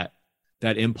get that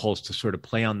impulse to sort of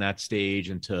play on that stage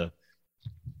and to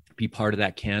be part of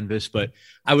that canvas. But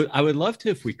I would love to,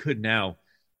 if we could now,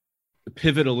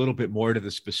 pivot a little bit more to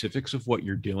the specifics of what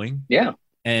you're doing. Yeah.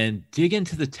 And dig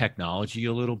into the technology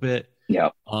a little bit. Yeah.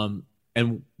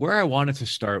 And where I wanted to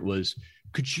start was,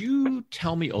 could you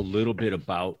tell me a little bit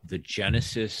about the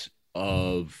genesis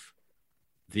of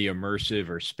the immersive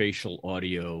or spatial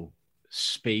audio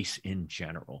space in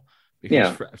general?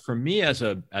 Because for me as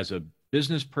a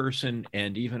business person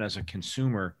and even as a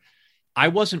consumer, I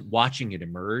wasn't watching it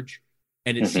emerge,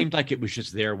 and it seemed like it was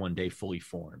just there one day fully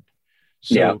formed.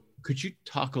 So could you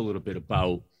talk a little bit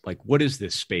about like, what is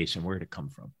this space and where did it come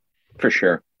from? For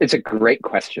sure. It's a great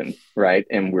question, right?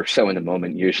 And we're so in the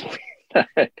moment usually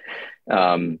that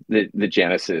the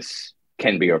genesis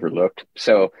can be overlooked.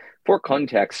 So for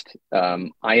context, I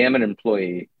am an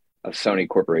employee of Sony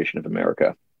Corporation of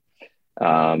America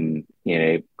in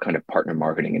a kind of partner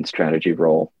marketing and strategy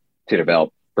role to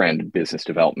develop brand and business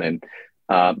development.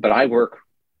 But I work,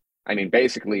 I mean,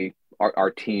 basically our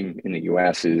team in the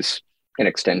US is an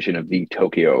extension of the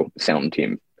Tokyo sound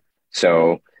team.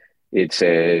 So it's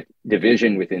a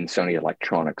division within Sony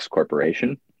Electronics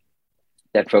Corporation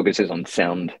that focuses on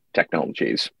sound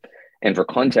technologies. And for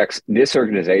context, this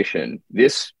organization,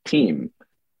 this team,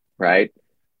 right,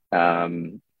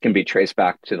 can be traced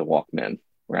back to the Walkman,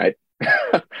 right?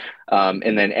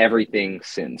 And then everything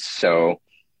since. So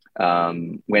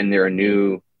when there are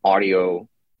new audio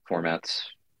formats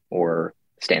or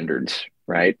standards,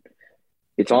 right,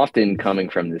 it's often coming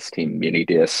from this team, mini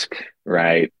disc,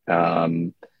 right?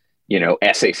 You know,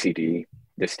 SACD,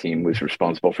 this team was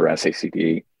responsible for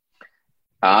SACD.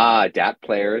 DAT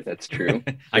player, that's true.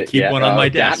 I keep one on my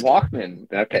desk. DAT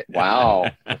Walkman. Okay.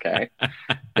 Wow. Okay.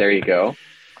 There you go.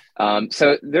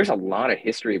 So there's a lot of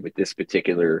history with this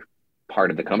particular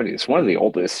part of the company. It's one of the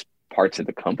oldest parts of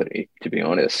the company, to be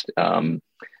honest, and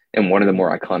one of the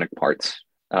more iconic parts.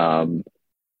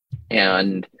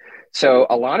 And so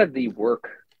a lot of the work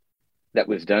that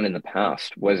was done in the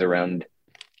past was around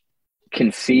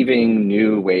conceiving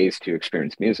new ways to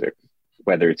experience music,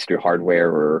 whether it's through hardware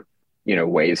or, you know,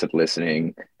 ways of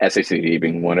listening, SACD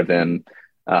being one of them.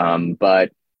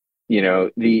 But, you know,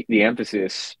 the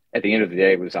emphasis at the end of the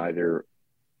day was either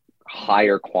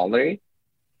higher quality,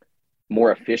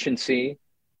 more efficiency,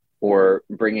 or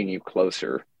bringing you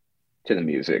closer to the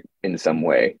music in some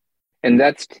way. And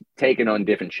that's taken on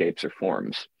different shapes or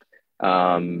forms.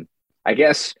 I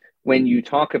guess when you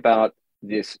talk about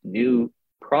this new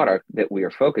product that we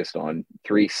are focused on,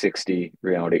 360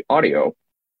 Reality Audio,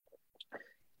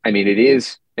 I mean, it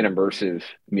is an immersive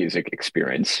music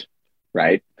experience,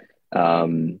 right?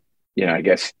 You know, I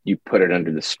guess you put it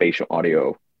under the spatial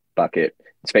audio bucket,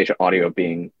 spatial audio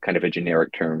being kind of a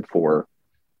generic term for,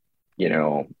 you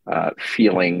know,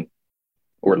 feeling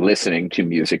or listening to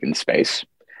music in space.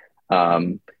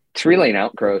 It's really an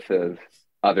outgrowth of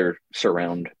other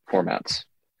surround formats,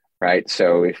 right?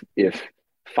 So if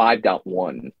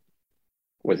 5.1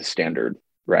 was a standard,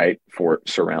 right, for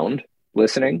surround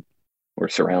listening or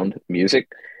surround music,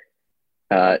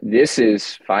 this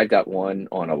is 5.1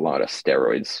 on a lot of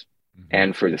steroids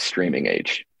and for the streaming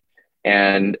age.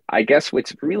 And I guess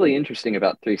what's really interesting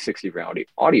about 360 Reality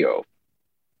Audio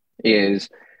is,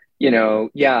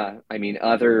 Yeah, I mean,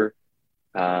 other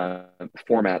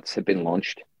formats have been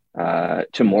launched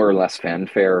to more or less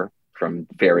fanfare from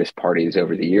various parties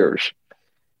over the years.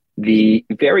 The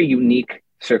very unique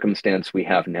circumstance we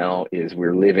have now is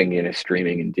we're living in a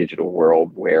streaming and digital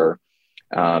world where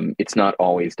it's not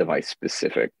always device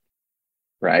specific,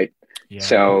 right? Yeah.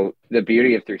 So the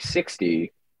beauty of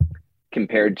 360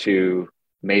 compared to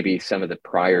maybe some of the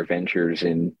prior ventures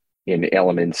in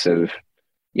elements of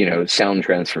sound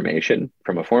transformation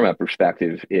from a format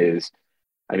perspective is,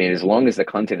 I mean, as long as the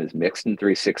content is mixed in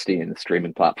 360 and the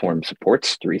streaming platform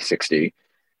supports 360,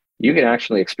 you can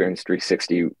actually experience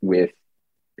 360 with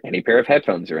any pair of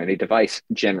headphones or any device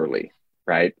generally,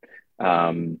 right?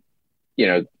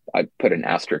 I put an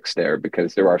asterisk there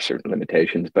because there are certain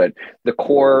limitations, but the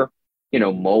core,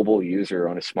 mobile user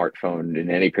on a smartphone in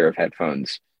any pair of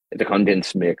headphones, if the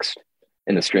content's mixed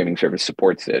and the streaming service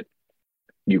supports it,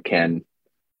 you can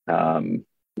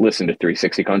listen to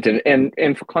 360 content.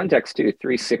 And for context too,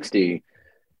 360,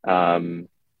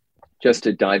 just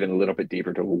to dive in a little bit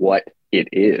deeper to what it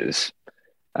is,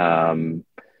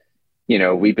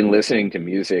 we've been listening to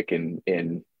music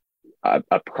in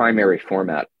a primary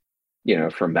format,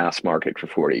 for mass market for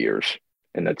 40 years,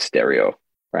 and that's stereo,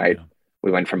 right? Yeah.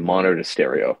 We went from mono to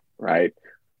stereo, right?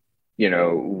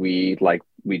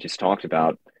 We just talked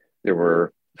about, there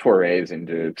were forays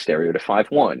into stereo to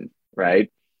 5.1,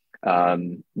 right?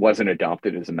 Wasn't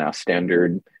adopted as a mass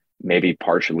standard, maybe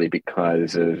partially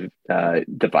because of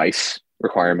device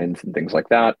requirements and things like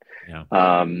that.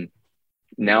 Yeah.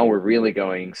 Now we're really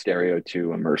going stereo to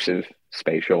immersive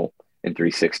spatial, and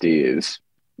 360 is,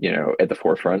 at the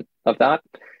forefront of that.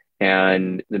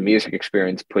 And the music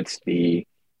experience puts the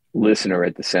listener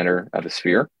at the center of a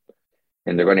sphere,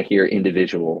 and they're going to hear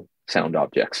individual sound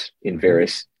objects in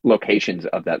various locations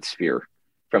of that sphere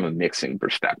from a mixing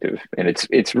perspective. And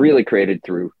it's really created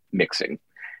through mixing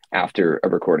after a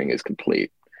recording is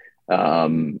complete.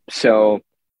 So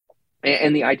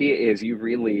the idea is you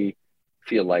really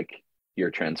feel like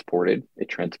you're transported. It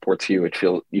transports you.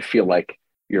 You feel like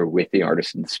you're with the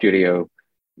artist in the studio.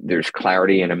 There's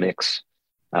clarity in a mix.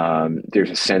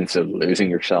 There's a sense of losing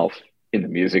yourself in the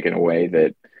music in a way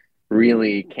that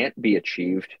really can't be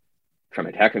achieved from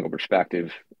a technical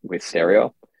perspective with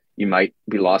stereo. You might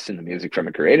be lost in the music from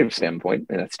a creative standpoint,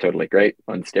 and that's totally great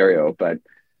on stereo. But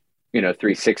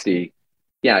 360,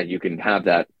 yeah, you can have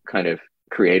that kind of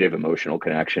creative emotional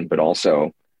connection, but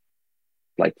also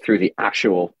like through the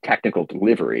actual technical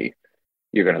delivery,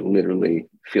 you're going to literally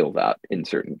feel that in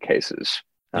certain cases.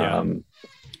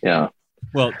 Yeah.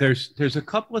 Well, there's a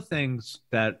couple of things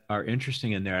that are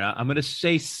interesting in there. And I'm going to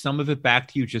say some of it back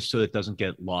to you just so it doesn't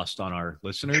get lost on our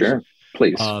listeners. Sure,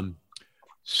 please.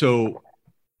 So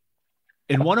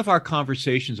in one of our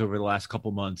conversations over the last couple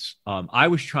of months, I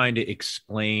was trying to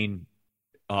explain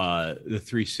the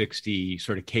 360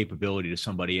 sort of capability to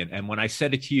somebody. And when I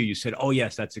said it to you, you said, oh,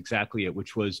 yes, that's exactly it,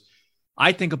 which was,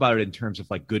 I think about it in terms of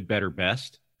like good, better,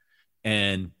 best.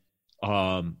 And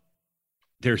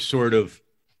there's sort of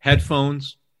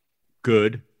headphones,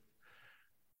 good.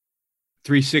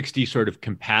 360 sort of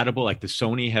compatible, like the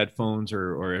Sony headphones,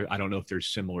 or I don't know if there's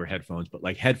similar headphones, but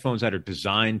like headphones that are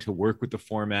designed to work with the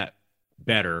format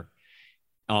better.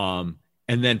 And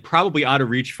then probably out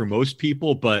of reach for most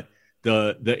people, but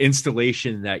the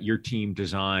installation that your team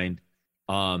designed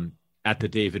at the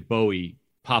David Bowie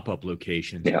pop-up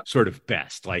location, sort of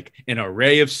best, like an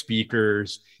array of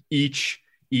speakers, each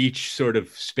sort of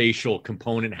spatial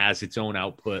component has its own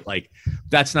output. Like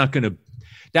that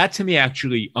to me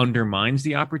actually undermines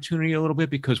the opportunity a little bit,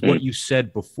 because what you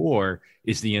said before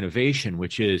is the innovation,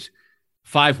 which is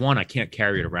 5.1, I can't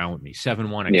carry it around with me.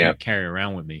 7.1, I can't carry it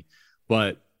around with me.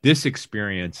 But this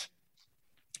experience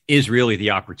is really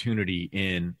the opportunity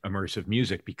in immersive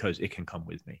music because it can come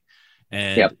with me.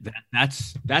 And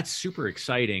that's super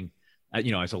exciting,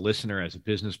 as a listener, as a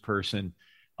business person,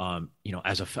 I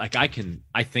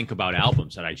think about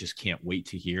albums that I just can't wait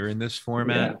to hear in this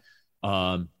format.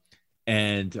 I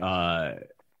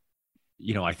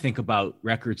think about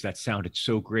records that sounded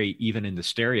so great, even in the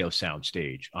stereo sound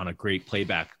stage on a great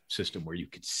playback system where you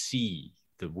could see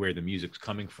where the music's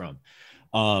coming from.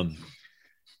 But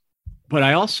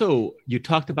you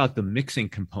talked about the mixing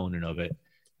component of it.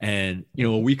 And,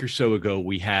 a week or so ago,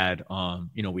 we had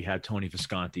Tony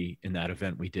Visconti in that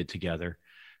event we did together.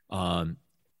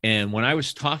 And when I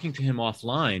was talking to him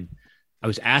offline, I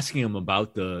was asking him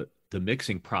about the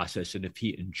mixing process and if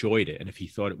he enjoyed it and if he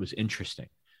thought it was interesting.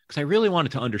 Because I really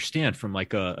wanted to understand from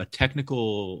like a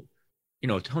technical,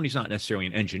 Tony's not necessarily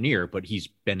an engineer, but he's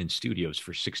been in studios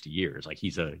for 60 years. Like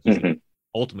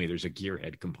ultimately there's a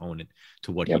gearhead component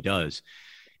to what he does.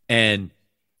 And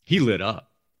he lit up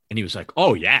and he was like,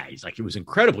 oh yeah. He's like, it was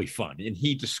incredibly fun. And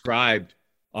he described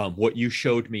what you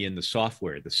showed me in the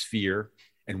software, the sphere,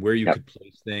 and where you could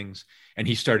place things. And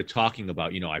he started talking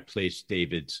about, I placed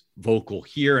David's vocal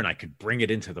here and I could bring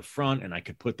it into the front and I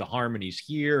could put the harmonies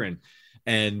here.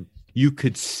 And you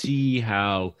could see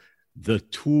how the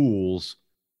tools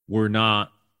were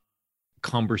not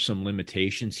cumbersome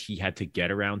limitations he had to get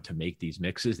around to make these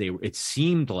mixes. It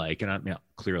seemed like, and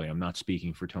clearly I'm not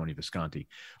speaking for Tony Visconti,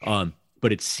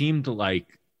 but it seemed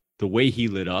like the way he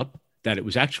lit up, that it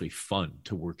was actually fun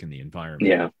to work in the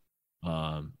environment.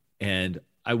 Yeah. And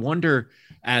I wonder,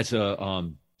 as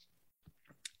a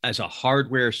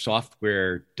hardware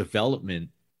software development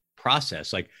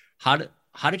process, like how did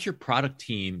your product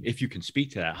team, if you can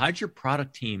speak to that, how did your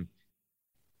product team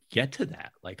get to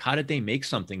that? Like, how did they make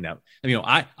something that,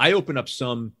 I open up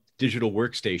some digital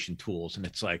workstation tools and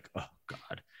it's like, oh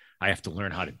God, I have to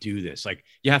learn how to do this. Like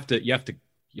you have to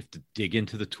dig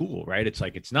into the tool, right? It's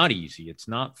like, it's not easy. It's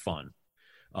not fun.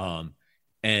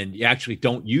 And you actually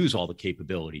don't use all the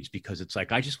capabilities because it's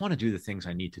like, I just want to do the things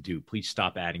I need to do. Please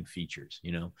stop adding features,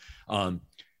 do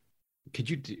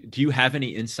you have any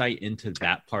insight into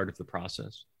that part of the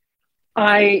process?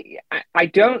 I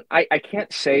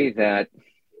can't say that.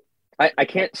 I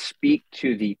can't speak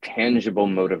to the tangible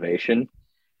motivation,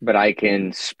 but I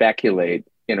can speculate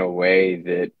in a way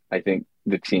that I think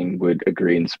the team would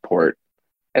agree and support.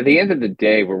 At the end of the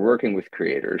day, we're working with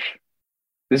creators.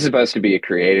 This is supposed to be a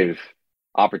creative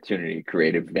opportunity,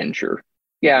 creative venture.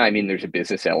 Yeah, there's a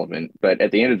business element, but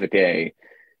at the end of the day,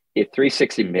 if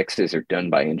 360 mixes are done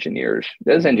by engineers,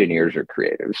 those engineers are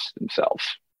creatives themselves,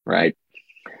 right?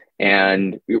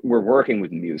 And we're working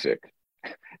with music.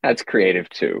 That's creative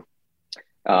too.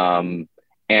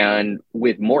 And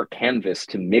with more canvas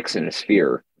to mix in a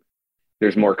sphere,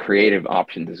 there's more creative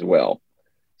options as well.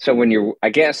 So when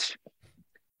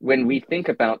we think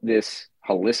about this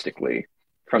holistically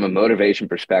from a motivation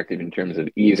perspective in terms of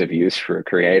ease of use for a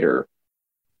creator,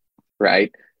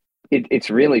 right? It's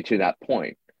really to that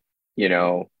point,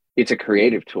 it's a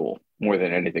creative tool more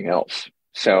than anything else.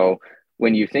 So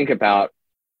when you think about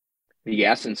the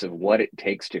essence of what it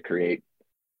takes to create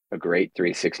a great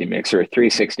 360 mix or a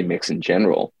 360 mix in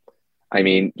general,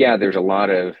 there's a lot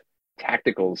of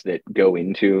tacticals that go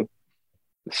into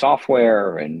the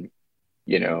software and,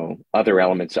 other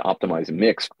elements to optimize a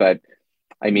mix. But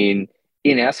in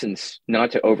essence,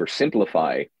 not to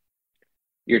oversimplify,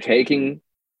 you're taking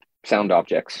sound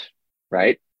objects,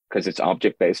 right? Because it's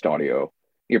object-based audio.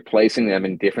 You're placing them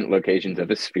in different locations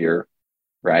of a sphere,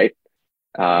 right?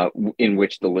 In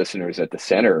which the listener is at the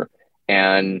center.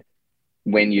 And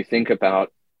when you think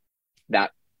about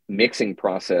that mixing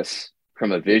process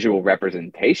from a visual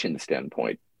representation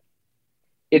standpoint,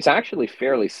 it's actually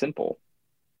fairly simple,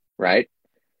 right?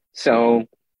 So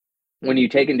when you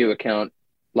take into account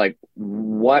like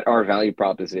what our value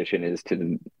proposition is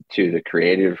to the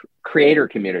creator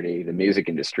community, the music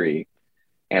industry,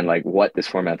 and like what this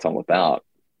format's all about,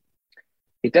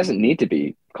 it doesn't need to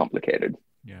be complicated.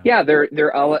 Yeah,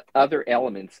 there are other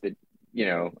elements that,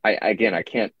 I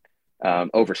can't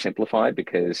oversimplify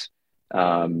because,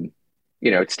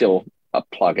 it's still a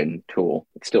plugin tool.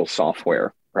 It's still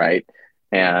software, right?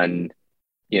 And,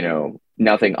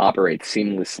 nothing operates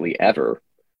seamlessly ever.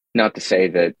 Not to say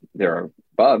that there are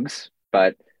bugs,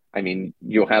 but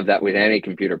you'll have that with any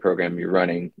computer program you're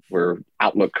running where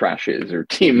Outlook crashes or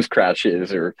Teams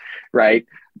crashes or, right?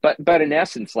 But in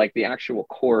essence, like the actual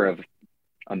core of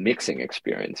a mixing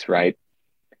experience, right?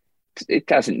 It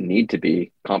doesn't need to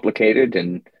be complicated.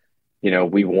 And,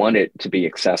 we want it to be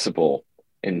accessible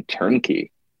and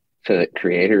turnkey so that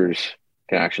creators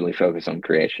can actually focus on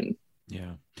creation.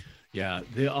 Yeah. Yeah.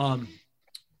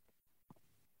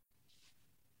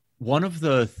 One of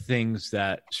the things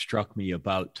that struck me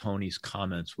about Tony's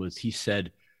comments was he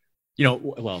said,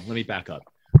 let me back up.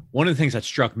 One of the things that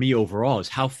struck me overall is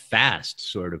how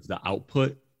fast sort of the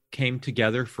output came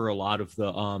together for a lot of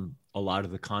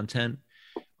the content.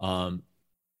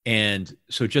 And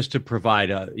so just to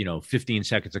provide 15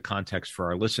 seconds of context for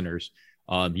our listeners,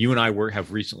 you and I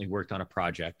have recently worked on a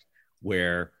project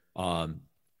where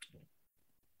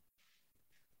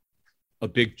a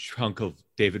big chunk of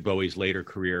David Bowie's later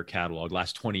career catalog,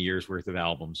 last 20 years worth of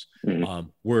albums,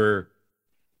 were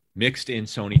mixed in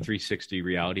Sony 360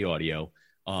 Reality Audio,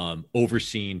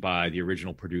 overseen by the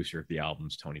original producer of the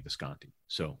albums, Tony Visconti.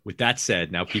 So with that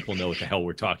said, now people know what the hell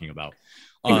we're talking about.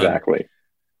 Exactly.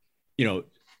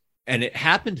 And it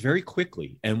happened very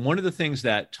quickly. And one of the things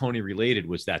that Tony related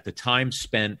was that the time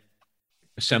spent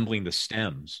assembling the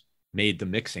stems made the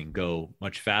mixing go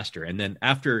much faster. And then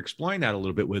after exploring that a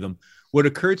little bit with him, what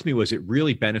occurred to me was it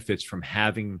really benefits from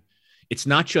having, it's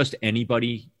not just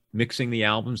anybody mixing the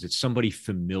albums, it's somebody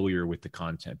familiar with the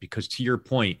content. Because to your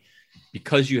point,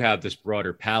 because you have this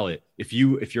broader palette, if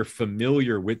you're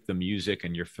familiar with the music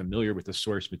and you're familiar with the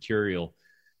source material,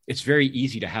 it's very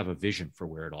easy to have a vision for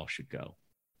where it all should go.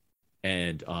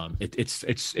 And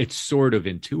it's sort of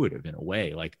intuitive in a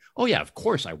way, like, oh yeah, of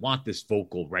course I want this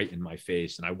vocal right in my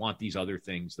face and I want these other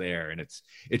things there. And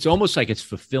it's almost like it's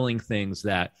fulfilling things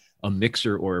that a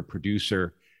mixer or a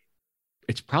producer,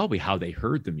 it's probably how they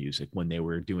heard the music when they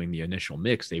were doing the initial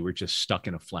mix. They were just stuck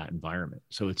in a flat environment.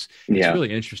 So it's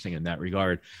really interesting in that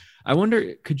regard. I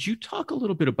wonder, could you talk a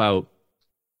little bit about,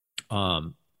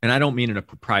 and I don't mean in a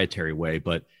proprietary way,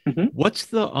 but what's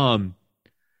the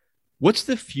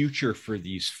future for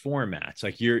these formats?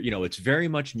 Like it's very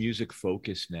much music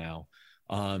focused now.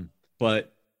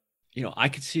 But I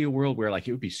could see a world where like,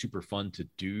 it would be super fun to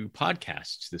do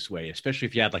podcasts this way, especially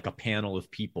if you had like a panel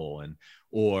of people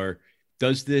or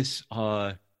does this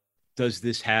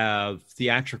have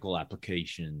theatrical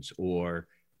applications, or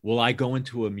will I go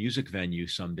into a music venue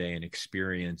someday and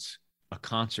experience a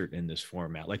concert in this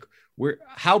format? Like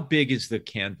how big is the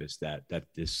canvas that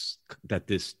this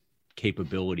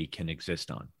capability can exist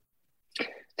on?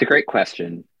 It's a great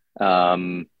question.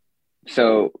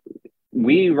 So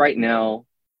we right now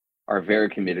are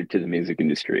very committed to the music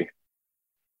industry.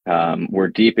 We're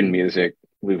deep in music.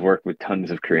 We've worked with tons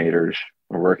of creators.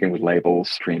 We're working with labels,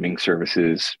 streaming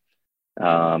services,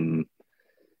 and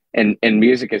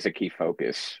music is a key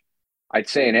focus. I'd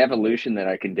say an evolution that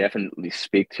I can definitely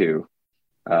speak to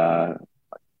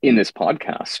in this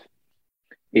podcast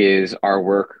is our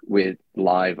work with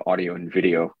live audio and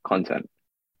video content.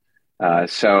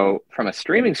 So from a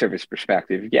streaming service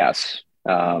perspective, yes,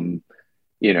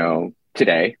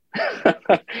 today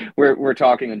we're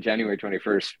talking on January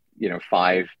 21st,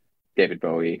 5 David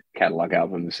Bowie catalog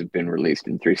albums have been released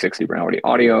in 360 Reality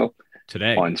Audio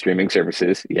today on streaming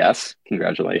services. Yes,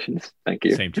 congratulations, thank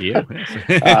you. Same to you.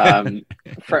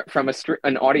 From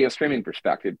an audio streaming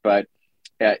perspective, but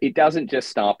it doesn't just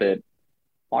stop at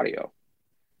audio.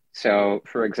 So,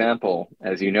 for example,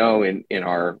 as you know, in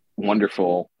our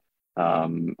wonderful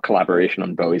collaboration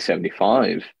on Bowie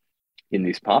 75, in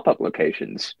these pop-up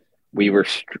locations, we were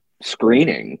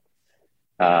screening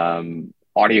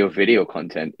audio video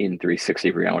content in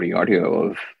 360 Reality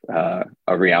Audio of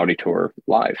a reality tour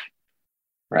live,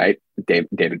 right?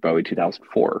 David Bowie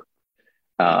 2004.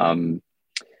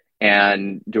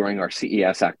 And during our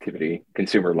CES activity,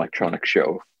 Consumer Electronics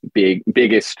Show,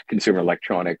 biggest consumer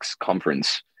electronics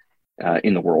conference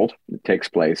in the world, it takes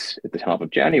place at the top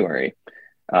of January.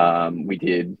 We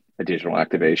did a digital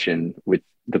activation with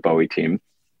the Bowie team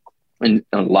and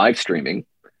live streaming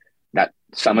that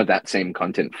some of that same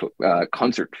content,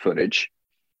 concert footage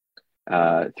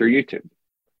through YouTube,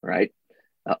 right?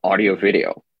 Audio,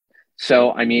 video.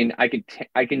 So, I mean, I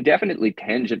can definitely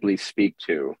tangibly speak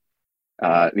to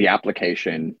the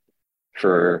application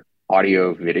for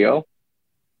audio, video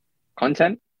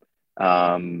content.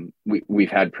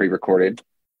 We've had pre-recorded.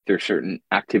 There's certain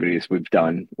activities we've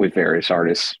done with various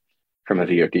artists from a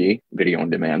VOD, video on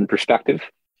demand perspective.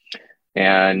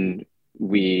 And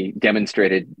we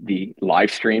demonstrated the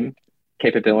live stream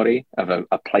capability of a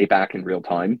playback in real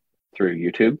time through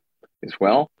YouTube as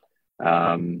well,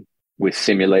 with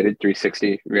simulated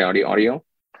 360 Reality Audio.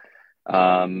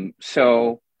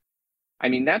 So, I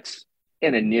mean, that's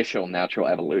an initial natural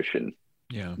evolution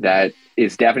that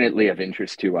is definitely of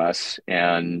interest to us,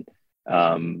 and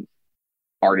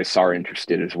artists are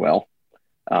interested as well.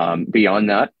 Beyond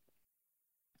that,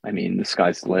 I mean, the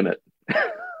sky's the limit.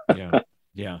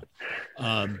 Yeah.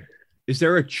 Is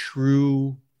there a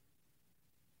true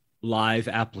live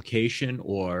application,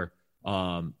 or,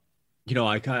 I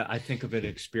think of an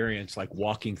experience like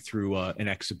walking through an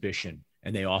exhibition,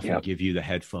 and they often give you the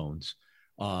headphones.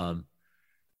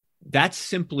 That's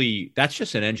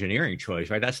just an engineering choice,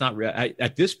 right? That's not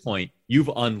at this point, you've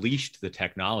unleashed the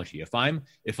technology. If I'm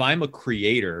a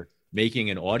creator making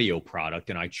an audio product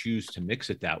and I choose to mix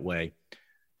it that way,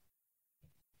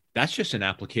 that's just an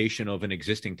application of an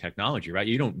existing technology, right?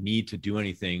 You don't need to do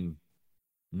anything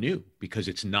new because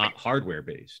it's not hardware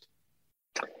based.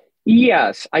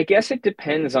 Yes, I guess it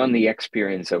depends on the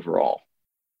experience overall,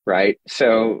 right?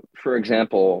 So, for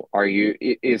example,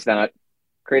 is that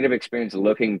creative experience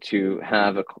looking to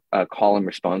have a call and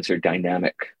response or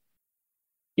dynamic,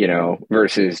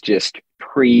 versus just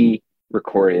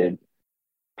pre-recorded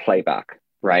playback,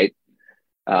 right?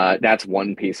 That's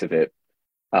one piece of it.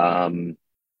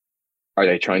 Are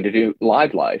they trying to do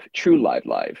true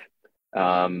live?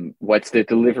 What's the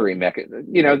delivery mechanism?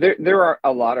 You know, there are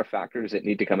a lot of factors that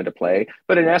need to come into play.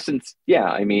 But in essence, yeah,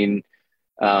 I mean,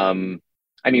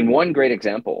 one great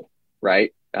example,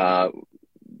 right?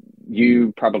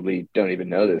 You probably don't even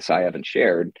know this. I haven't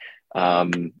shared.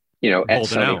 You know, at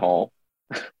Sony Hall.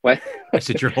 What? I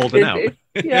said you're holding out.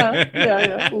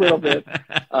 Yeah, a little bit.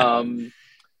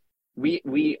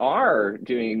 We are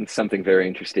doing something very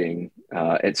interesting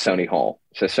at Sony Hall.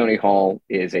 So Sony Hall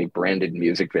is a branded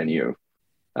music venue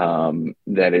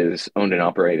that is owned and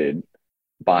operated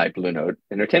by Blue Note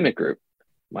Entertainment Group,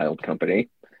 my old company,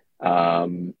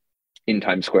 in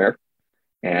Times Square.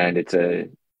 And it's a,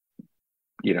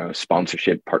 you know,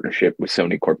 sponsorship partnership with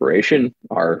Sony Corporation,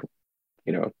 our,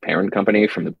 you know, parent company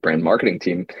from the brand marketing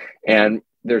team. And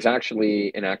there's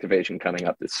actually an activation coming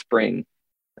up this spring,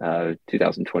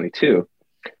 2022,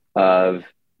 of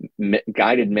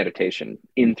guided meditation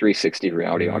in 360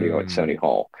 reality audio at Sony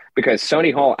Hall, because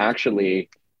Sony Hall actually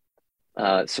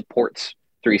supports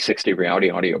 360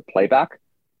 reality audio playback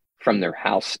from their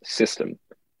house system,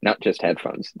 not just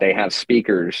headphones. They have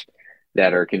speakers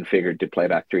that are configured to play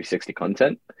back 360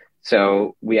 content.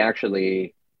 So we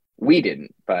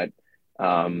didn't, but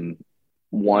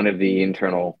one of the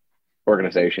internal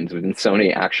organizations within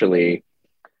Sony actually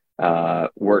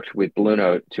worked with Blue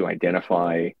Note to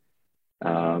identify,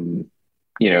 you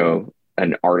know,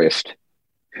 an artist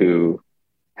who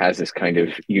has this kind of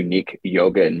unique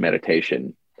yoga and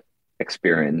meditation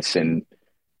experience, and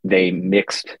they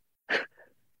mixed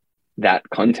that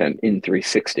content in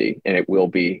 360, and it will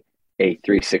be a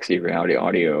 360 reality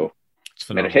audio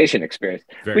meditation experience,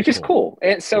 which is cool.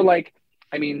 And so, like,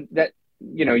 I mean, that,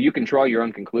 you know, you can draw your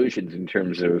own conclusions in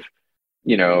terms of,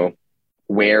 you know,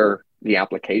 where the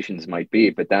applications might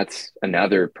be, but that's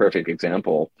another perfect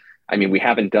example. I mean, we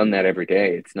haven't done that every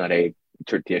day. It's not a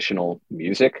traditional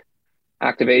music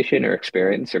activation or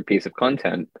experience or piece of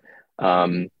content.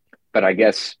 But I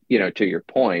guess, you know, to your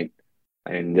point,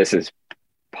 I mean, this is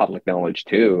public knowledge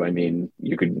too. I mean,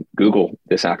 you can Google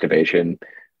this activation.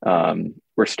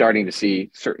 We're starting to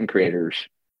see certain creators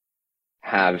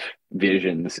have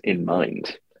visions in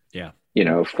mind, you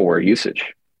know, for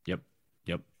usage. Yep.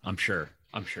 I'm sure.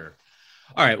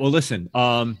 All right. Well, listen,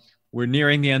 we're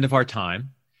nearing the end of our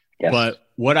time, but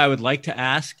what I would like to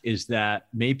ask is that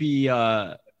maybe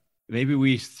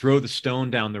we throw the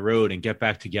stone down the road and get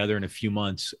back together in a few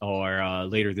months or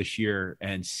later this year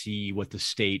and see what the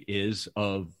state is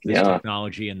of this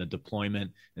technology and the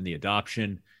deployment and the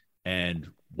adoption and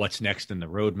what's next in the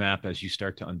roadmap as you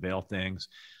start to unveil things.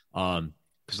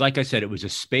 Because like I said, it was a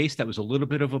space that was a little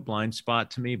bit of a blind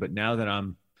spot to me, but now that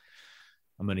I'm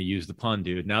going to use the pun,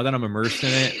 dude. Now that I'm immersed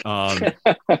in it,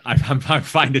 I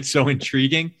find it so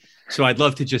intriguing. So I'd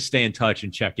love to just stay in touch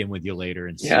and check in with you later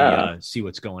and see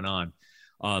what's going on.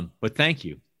 But thank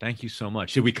you so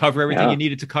much. Did we cover everything you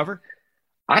needed to cover?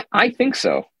 I think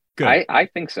so. Good. I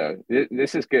think so.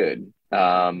 This is good.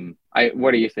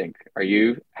 What do you think?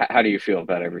 How do you feel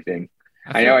about everything?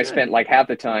 I know I spent like half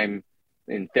the time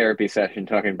in therapy session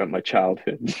talking about my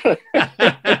childhood.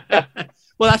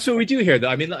 Well, that's what we do here, though.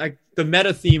 I mean, like, the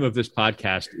meta theme of this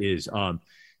podcast is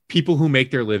people who make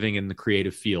their living in the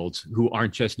creative fields who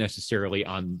aren't just necessarily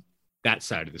on that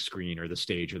side of the screen or the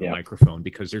stage or the microphone,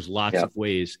 because there's lots of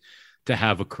ways to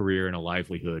have a career and a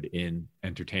livelihood in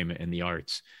entertainment and the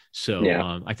arts. So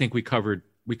I think we covered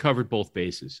both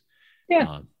bases.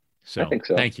 Yeah. So I think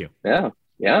so. Thank you.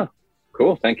 Yeah.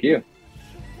 Cool. Thank you.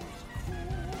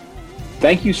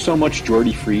 Thank you so much,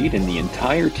 Jordy Freed and the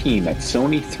entire team at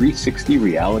Sony 360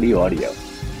 Reality Audio.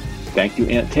 Thank you,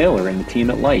 Ant Taylor and the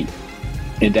team at Light.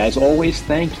 And as always,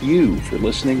 thank you for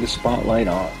listening to Spotlight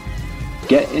On.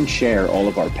 Get and share all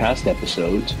of our past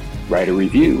episodes, write a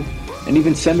review, and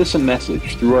even send us a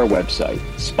message through our website,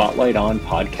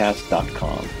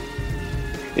 spotlightonpodcast.com.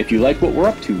 If you like what we're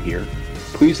up to here,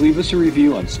 please leave us a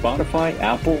review on Spotify,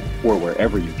 Apple, or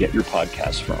wherever you get your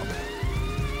podcasts from.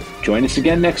 Join us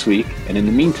again next week, and in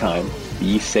the meantime,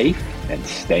 be safe and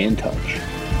stay in touch.